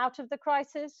growth out of the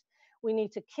crisis. We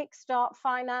need to kickstart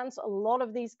finance a lot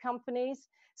of these companies.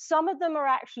 Some of them are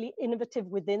actually innovative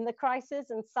within the crisis,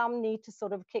 and some need to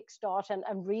sort of kickstart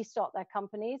and restart their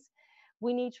companies.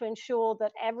 We need to ensure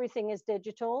that everything is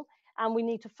digital, and we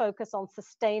need to focus on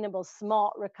sustainable,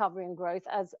 smart recovery and growth,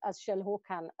 as Kjell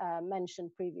Håkan mentioned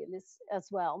previously as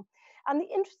well. And the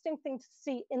interesting thing to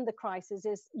see in the crisis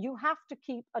is you have to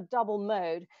keep a double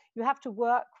mode. You have to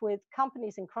work with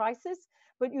companies in crisis,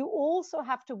 but you also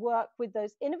have to work with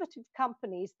those innovative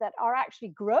companies that are actually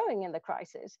growing in the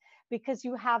crisis, because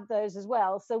you have those as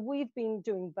well. So we've been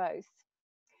doing both.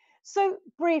 So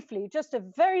briefly, just a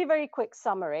very, very quick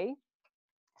summary.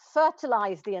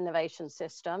 Fertilize the innovation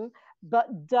system,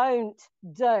 but don't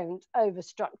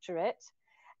overstructure it.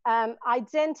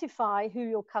 Identify who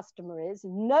your customer is,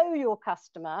 know your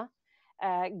customer,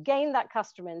 gain that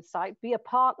customer insight, be a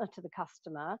partner to the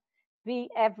customer, be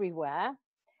everywhere,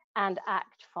 and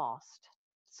act fast.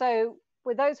 So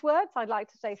with those words, I'd like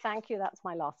to say thank you. That's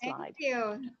my last slide.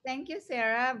 Thank you,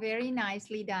 Sarah. Very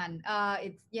nicely done.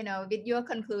 It's, you know, with your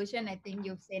conclusion, I think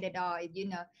you've said it all. You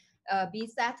know, be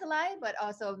satellite, but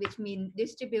also which means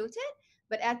distributed.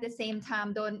 But at the same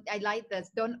time, I like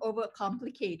this, don't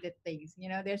overcomplicate the things. You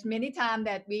know, there's many times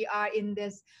that we are in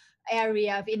this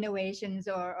area of innovations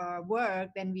or work,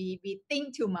 then we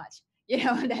think too much. You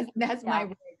know, that's my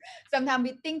word. Sometimes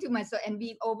we think too much, and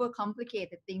we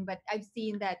overcomplicate the thing. But I've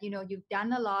seen that, you know, you've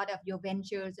done a lot of your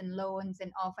ventures and loans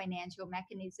and all financial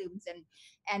mechanisms,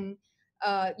 and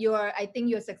I think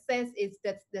your success is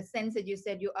the sense that you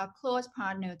said you are a close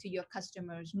partner to your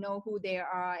customers, know who they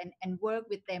are, and work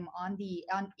with them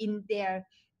in their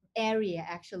area,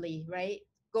 actually, right?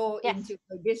 Go into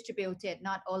distributed,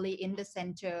 not only in the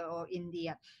center or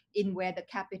in where the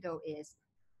capital is.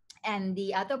 And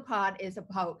the other part is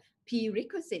about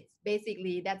prerequisites.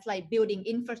 Basically, that's like building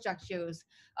infrastructures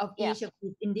of each of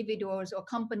these individuals or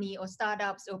company or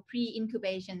startups or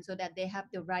pre-incubation, so that they have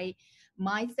the right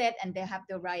mindset and they have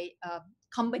the right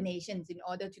combinations in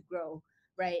order to grow,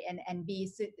 right? And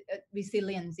be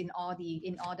resilient in all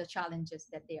the challenges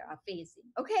that they are facing.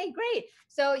 Okay, great.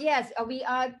 So yes, we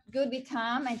are good with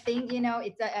time. I think, you know,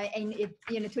 it's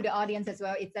you know, to the audience as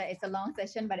well, it's a long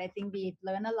session, but I think we've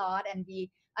learned a lot, and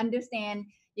we understand,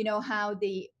 you know, how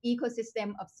the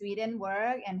ecosystem of Sweden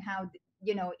work, and how,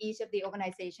 you know, each of the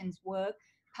organizations work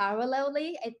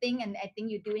parallelly, I think, and I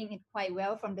think you're doing it quite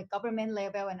well from the government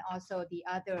level and also the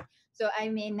other. So I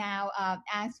may now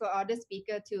ask for other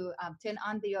speaker to turn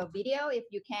on your video if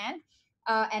you can,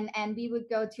 and we would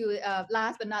go to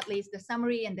last but not least the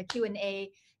summary and the Q&A.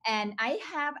 And I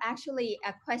have actually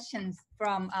questions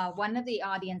from one of the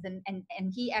audience,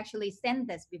 and he actually sent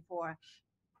this before.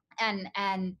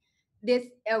 And this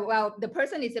well, the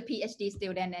person is a PhD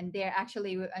student, and they're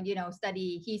actually, you know,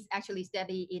 he's actually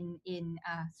study in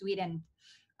Sweden.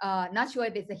 Not sure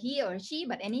if it's a he or a she,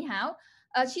 but anyhow,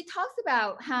 she talks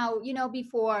about how, you know,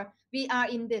 before we are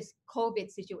in this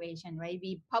COVID situation, right?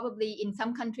 We probably in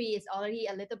some country is already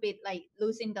a little bit like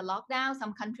losing the lockdown.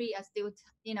 Some country are still,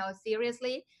 you know,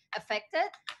 seriously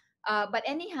affected. But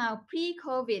anyhow,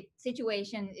 pre-COVID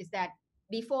situation is that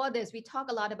before this, we talk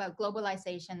a lot about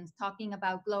globalization, talking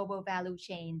about global value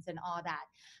chains and all that.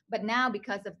 But now,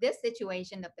 because of this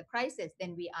situation of the crisis,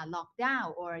 then we are locked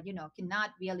down, or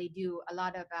cannot really do a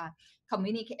lot of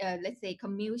let's say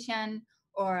commutation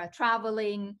or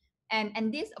traveling.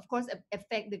 And this, of course,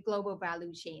 affect the global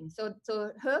value chain. So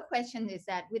her question is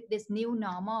that with this new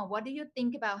normal, what do you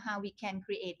think about how we can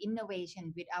create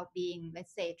innovation without being,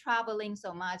 let's say, traveling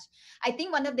so much? I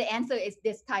think one of the answer is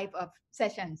this type of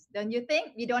sessions. Don't you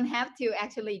think? We don't have to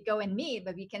actually go and meet,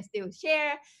 but we can still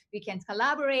share, we can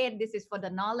collaborate. This is for the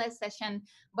knowledge session.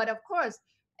 But of course,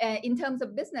 in terms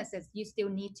of businesses, you still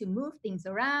need to move things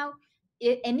around.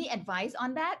 Any advice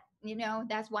on that?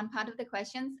 That's one part of the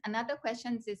questions. Another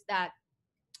questions is that,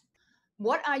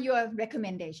 what are your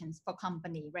recommendations for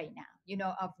company right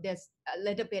now? Of this, a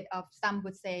little bit of, some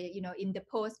would say, in the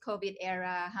post-COVID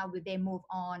era, how will they move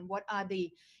on? What are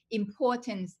the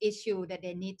important issue that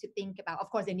they need to think about? Of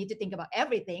course, they need to think about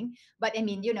everything, but I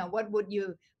mean, what would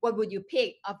you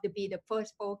pick up to be the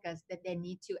first focus that they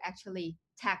need to actually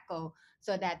tackle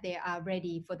so that they are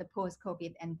ready for the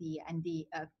post-COVID and the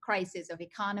crisis of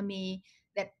economy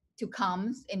that to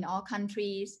come in all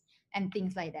countries and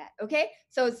things like that. Okay,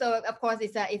 so of course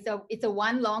it's a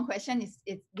one long question.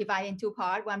 It's divided in two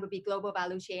parts. One would be global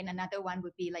value chain. Another one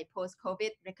would be like post-COVID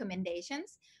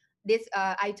recommendations. This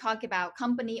I talk about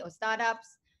company or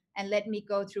startups, and let me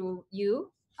go through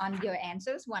you on your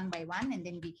answers one by one, and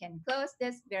then we can close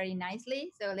this very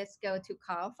nicely. So let's go to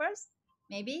Carl first,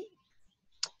 maybe.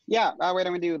 Yeah, why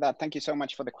don't we do that? Thank you so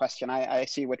much for the question. I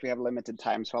see what we have limited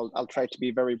time, so I'll try to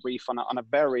be very brief on a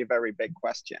very, very big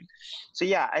question. So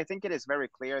yeah, I think it is very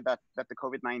clear that the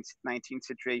COVID-19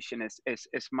 situation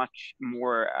is much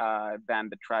more than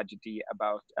the tragedy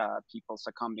about people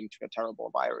succumbing to a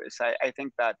terrible virus. I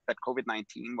think that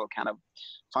COVID-19 will kind of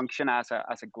function as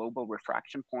a global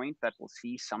refraction point that will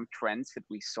see some trends that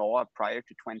we saw prior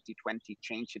to 2020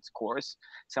 change its course.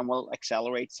 Some will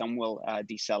accelerate, some will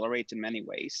decelerate in many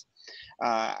ways.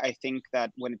 I think that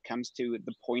when it comes to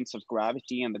the points of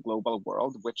gravity in the global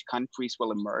world, which countries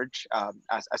will emerge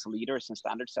as leaders and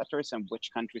standard setters, and which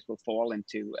countries will fall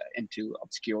into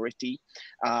obscurity,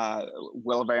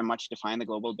 will very much define the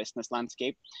global business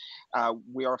landscape.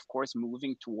 We are, of course,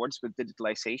 moving towards with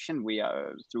digitalization. We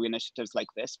through initiatives like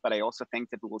this, but I also think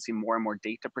that we will see more and more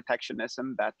data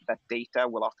protectionism. That data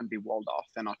will often be walled off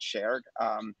and not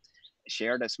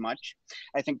shared as much.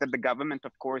 I think that the government,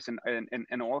 of course,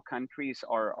 in all countries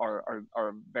are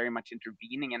very much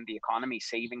intervening in the economy,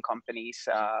 saving companies,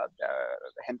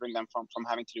 hindering them from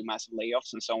having to do massive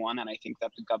layoffs and so on. And I think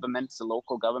that the governments, the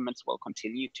local governments, will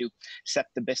continue to set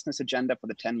the business agenda for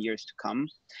the 10 years to come.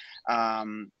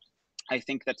 I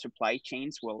think that supply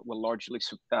chains will largely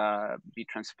be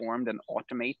transformed and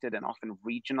automated and often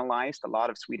regionalized. A lot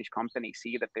of Swedish companies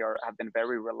see that they have been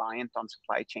very reliant on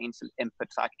supply chains and input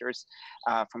factors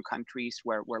from countries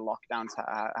where lockdowns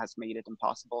has made it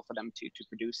impossible for them to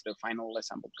produce their final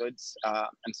assembled goods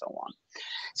and so on.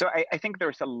 So I think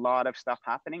there's a lot of stuff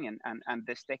happening, and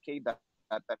this decade that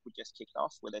we just kicked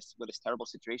off with this terrible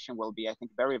situation will be, I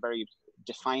think, very, very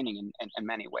defining in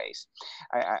many ways.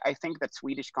 I think that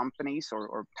Swedish companies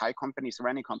or Thai companies or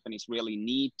any companies really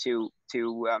need to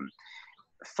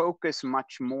focus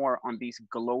much more on these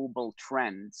global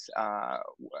trends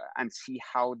and see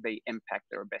how they impact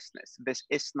their business. This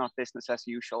is not business as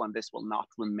usual, and this will not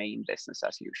remain business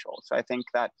as usual. So I think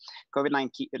that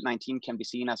COVID-19 can be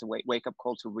seen as a wake-up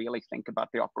call to really think about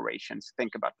the operations,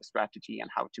 think about the strategy, and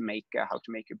how to make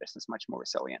your business much more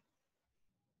resilient.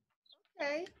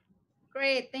 Okay,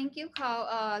 great. Thank you,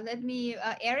 Carl. Let me,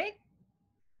 Eric,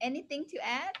 anything to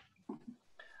add?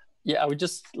 Yeah, I would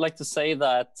just like to say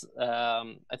that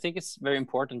I think it's very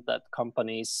important that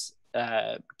companies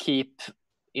keep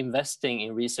investing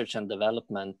in research and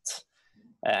development,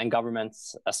 and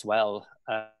governments as well.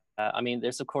 I mean,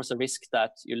 there's of course a risk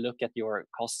that you look at your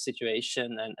cost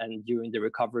situation and during the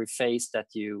recovery phase that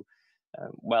you,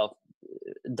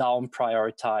 down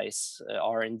prioritize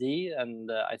R&D, and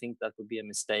I think that would be a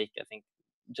mistake. I think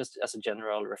just as a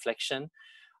general reflection,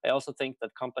 I also think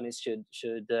that companies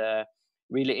should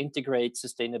really integrate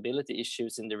sustainability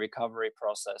issues in the recovery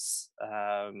process,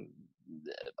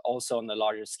 also on a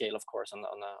larger scale, of course, on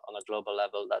a global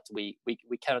level, that we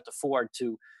cannot afford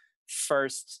to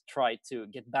first try to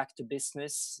get back to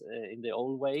business in the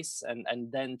old ways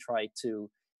and then try to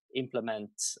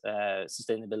implement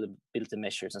sustainability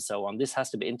measures and so on. This has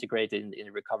to be integrated in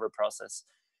the recovery process.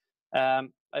 I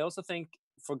also think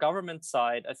for government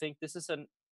side, I think this is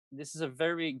a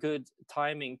very good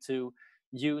timing to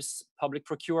use public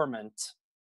procurement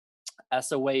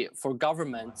as a way for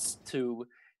governments to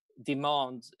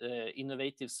demand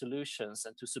innovative solutions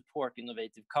and to support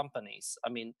innovative companies. I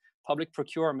mean, public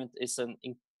procurement is an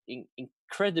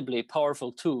incredibly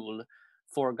powerful tool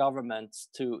for governments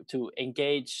to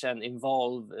engage and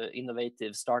involve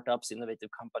innovative startups, innovative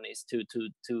companies to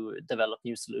develop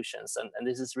new solutions. And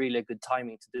this is really a good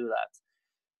timing to do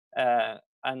that.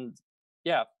 And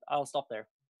yeah, I'll stop there.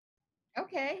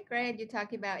 Okay, great. You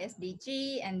talk about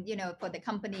SDG and, you know, for the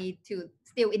company to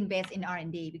still invest in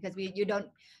R&D, because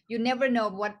you never know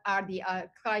what are the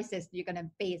crises you're going to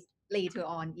face later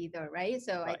on either, right?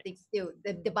 So right. I think still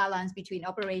the balance between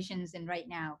operations and right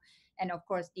now, and of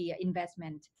course the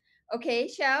investment. Okay,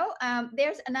 Shell,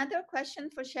 there's another question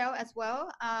for Shell as well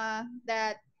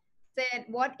that said,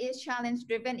 what is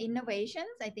challenge-driven innovations?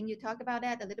 I think you talked about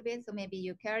that a little bit, so maybe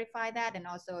you clarify that, and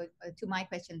also to my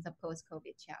questions of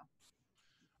post-COVID, Shell.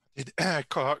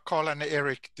 Carl and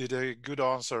Eric did a good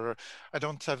answer. I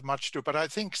don't have much to, but I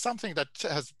think something that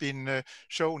has been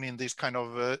shown in these kind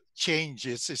of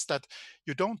changes is that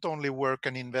you don't only work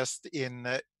and invest in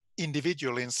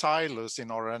individual in silos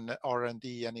in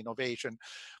R&D and innovation,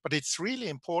 but it's really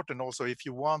important also if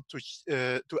you want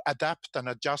to adapt and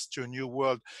adjust to a new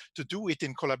world, to do it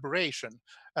in collaboration.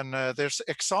 And there's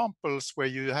examples where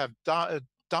you have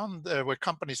where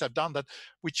companies have done that,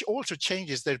 which also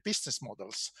changes their business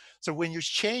models. So when you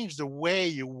change the way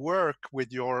you work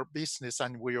with your business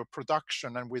and with your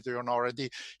production and with your R&D,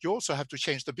 you also have to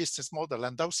change the business model,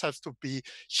 and those have to be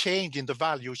changed in the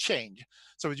value chain.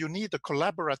 So you need a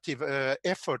collaborative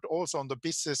effort also on the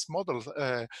business model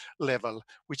level,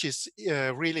 which is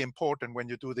really important when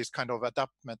you do this kind of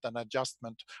adaptation and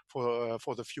adjustment for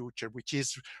the future, which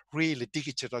is really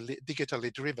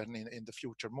digitally driven in the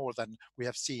future, more than we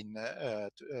have seen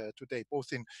today,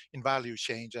 both in value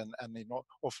change and in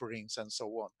offerings and so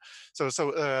on.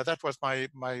 So that was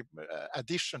my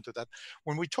addition to that.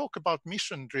 When we talk about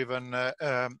mission-driven, I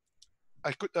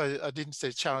didn't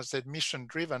say challenge, I said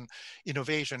mission-driven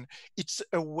innovation. It's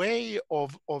a way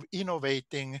of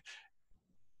innovating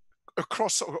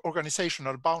across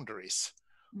organizational boundaries.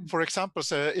 For example,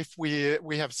 if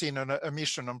we have seen a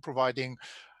mission on providing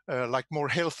like more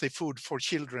healthy food for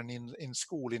children in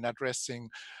school, in addressing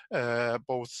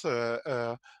both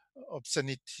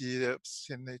obscenity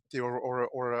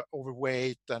or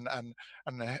overweight and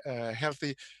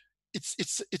healthy.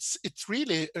 It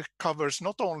really covers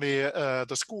not only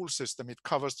the school system, it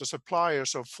covers the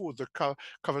suppliers of food, it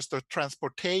covers the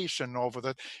transportation over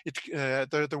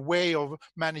the way of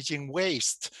managing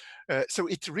waste. So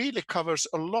it really covers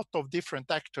a lot of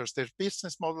different actors, their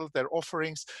business model, their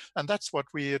offerings, and that's what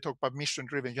we talk about mission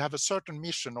driven. You have a certain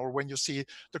mission, or when you see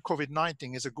the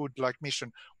COVID-19 is a good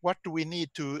mission, what do we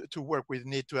need to work with? We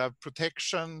need to have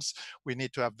protections, we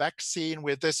need to have vaccine,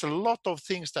 there's a lot of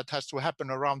things that has to happen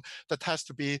around that has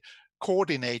to be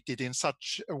coordinated in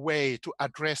such a way to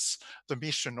address the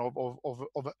mission of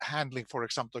handling, for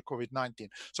example, COVID-19.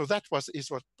 So that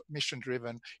is what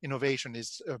mission-driven innovation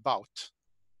is about.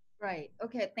 Right.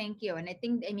 Okay. Thank you. And I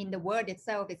think, I mean, the word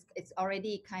itself it's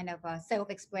already kind of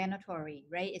self-explanatory,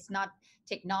 right? It's not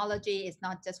technology. It's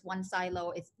not just one silo.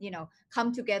 It's, you know,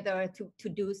 come together to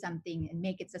do something and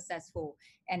make it successful.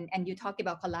 And you talk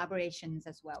about collaborations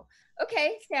as well.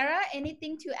 Okay, Sarah,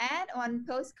 anything to add on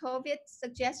post-COVID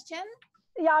suggestion?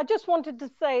 Yeah, I just wanted to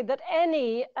say that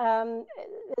any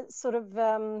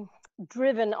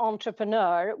driven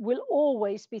entrepreneur will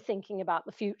always be thinking about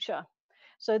the future.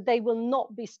 So they will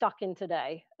not be stuck in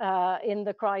today, in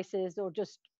the crisis or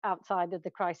just outside of the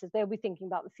crisis. They'll be thinking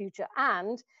about the future.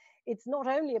 And it's not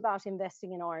only about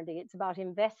investing in R&D, it's about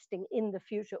investing in the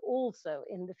future, also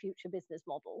in the future business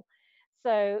model.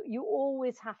 So you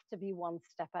always have to be one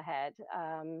step ahead.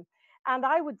 And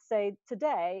I would say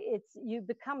today, it's you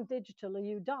become digital or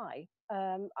you die.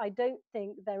 I don't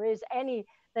think there's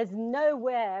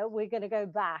nowhere we're going to go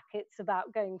back. It's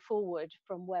about going forward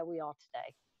from where we are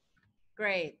today.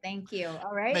 Great, thank you.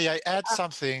 All right. May I add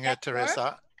something, Teresa?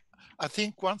 Sure. I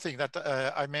think one thing that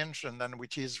I mentioned and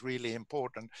which is really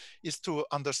important is to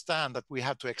understand that we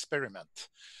have to experiment.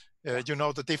 You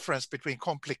know the difference between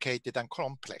complicated and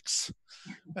complex.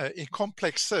 In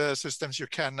complex systems, you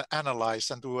can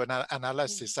analyze and do an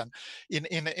analysis, and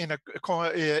in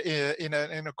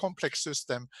a complex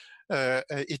system,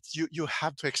 you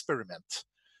have to experiment.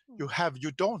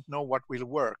 You don't know what will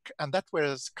work, and that's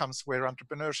where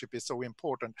entrepreneurship is so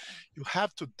important. You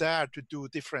have to dare to do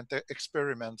different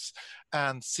experiments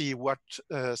and see what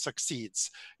succeeds.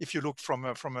 If you look from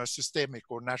a systemic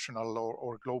or national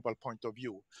or global point of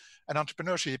view, and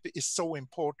entrepreneurship is so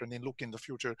important in looking the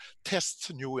future,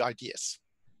 test new ideas.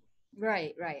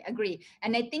 Right, right, agree.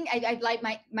 And I think I'd like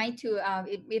my to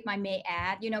if I may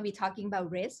add, we're talking about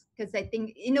risk, because I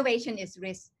think innovation is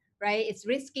risk, right? It's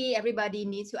risky. Everybody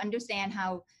needs to understand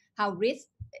how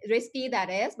risky that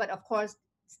is, but of course,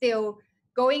 still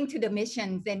going to the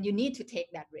missions, then you need to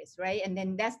take that risk, right? And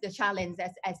then that's the challenge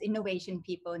as innovation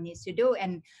people needs to do.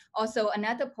 And also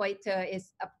another point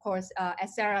is, of course,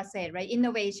 as Sarah said, right?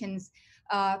 Innovations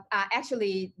are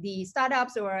actually the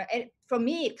startups, or for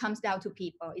me, it comes down to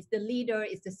people. It's the leader,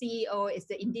 it's the CEO, it's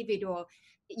the individual.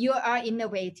 You are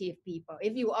innovative people.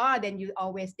 If you are, then you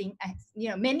always think,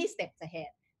 many steps ahead,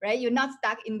 right? You're not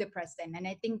stuck in the present. And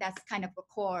I think that's kind of the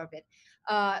core of it.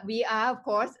 We are, of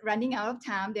course, running out of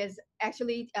time. There's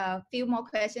actually a few more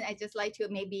questions I just like to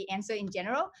maybe answer in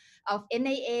general. Of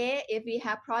NIA, if we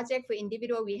have project for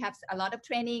individual, we have a lot of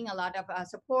training, a lot of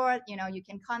support. You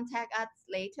can contact us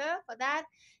later for that.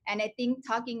 And I think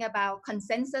talking about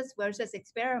consensus versus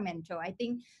experimental, I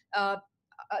think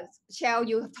Shell,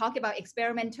 you talk about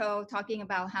experimental, talking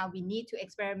about how we need to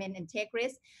experiment and take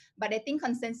risks. But I think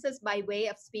consensus by way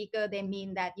of speaker, they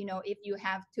mean that, if you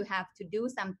have to do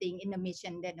something in a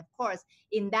mission, then of course,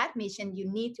 in that mission,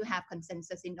 you need to have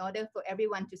consensus in order for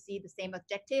everyone to see the same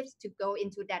objectives, to go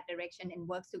into that direction and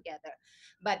work together.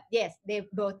 But yes, they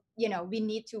both, we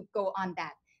need to go on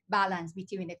that balance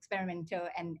between experimental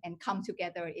and come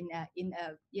together in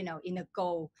a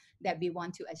goal that we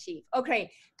want to achieve.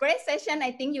 Okay, great session.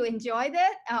 I think you enjoyed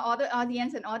it. All the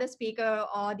audience and all the speaker,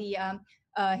 all the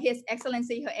His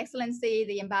Excellency, Her Excellency,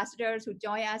 the ambassadors who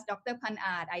join us, Dr.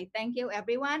 Panad. I thank you,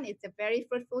 everyone. It's a very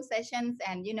fruitful sessions,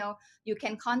 and you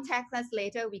can contact us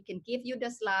later. We can give you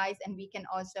the slides, and we can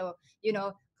also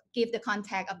give the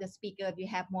contact of the speaker if you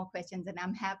have more questions, and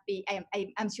I'm happy.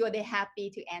 I'm sure they're happy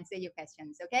to answer your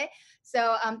questions. Okay,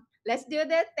 so let's do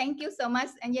that. Thank you so much,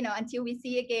 and until we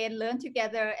see again, learn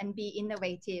together and be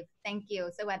innovative. Thank you.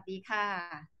 สวัสดีค่ะ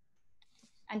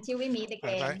Until we meet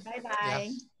again. Bye bye.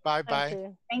 Yes. Bye bye.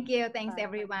 Thank you. Thanks Bye.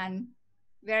 everyone.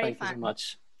 Very Thank fun. you so much.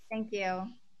 Thank you.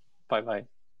 Bye bye.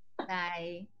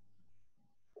 Bye.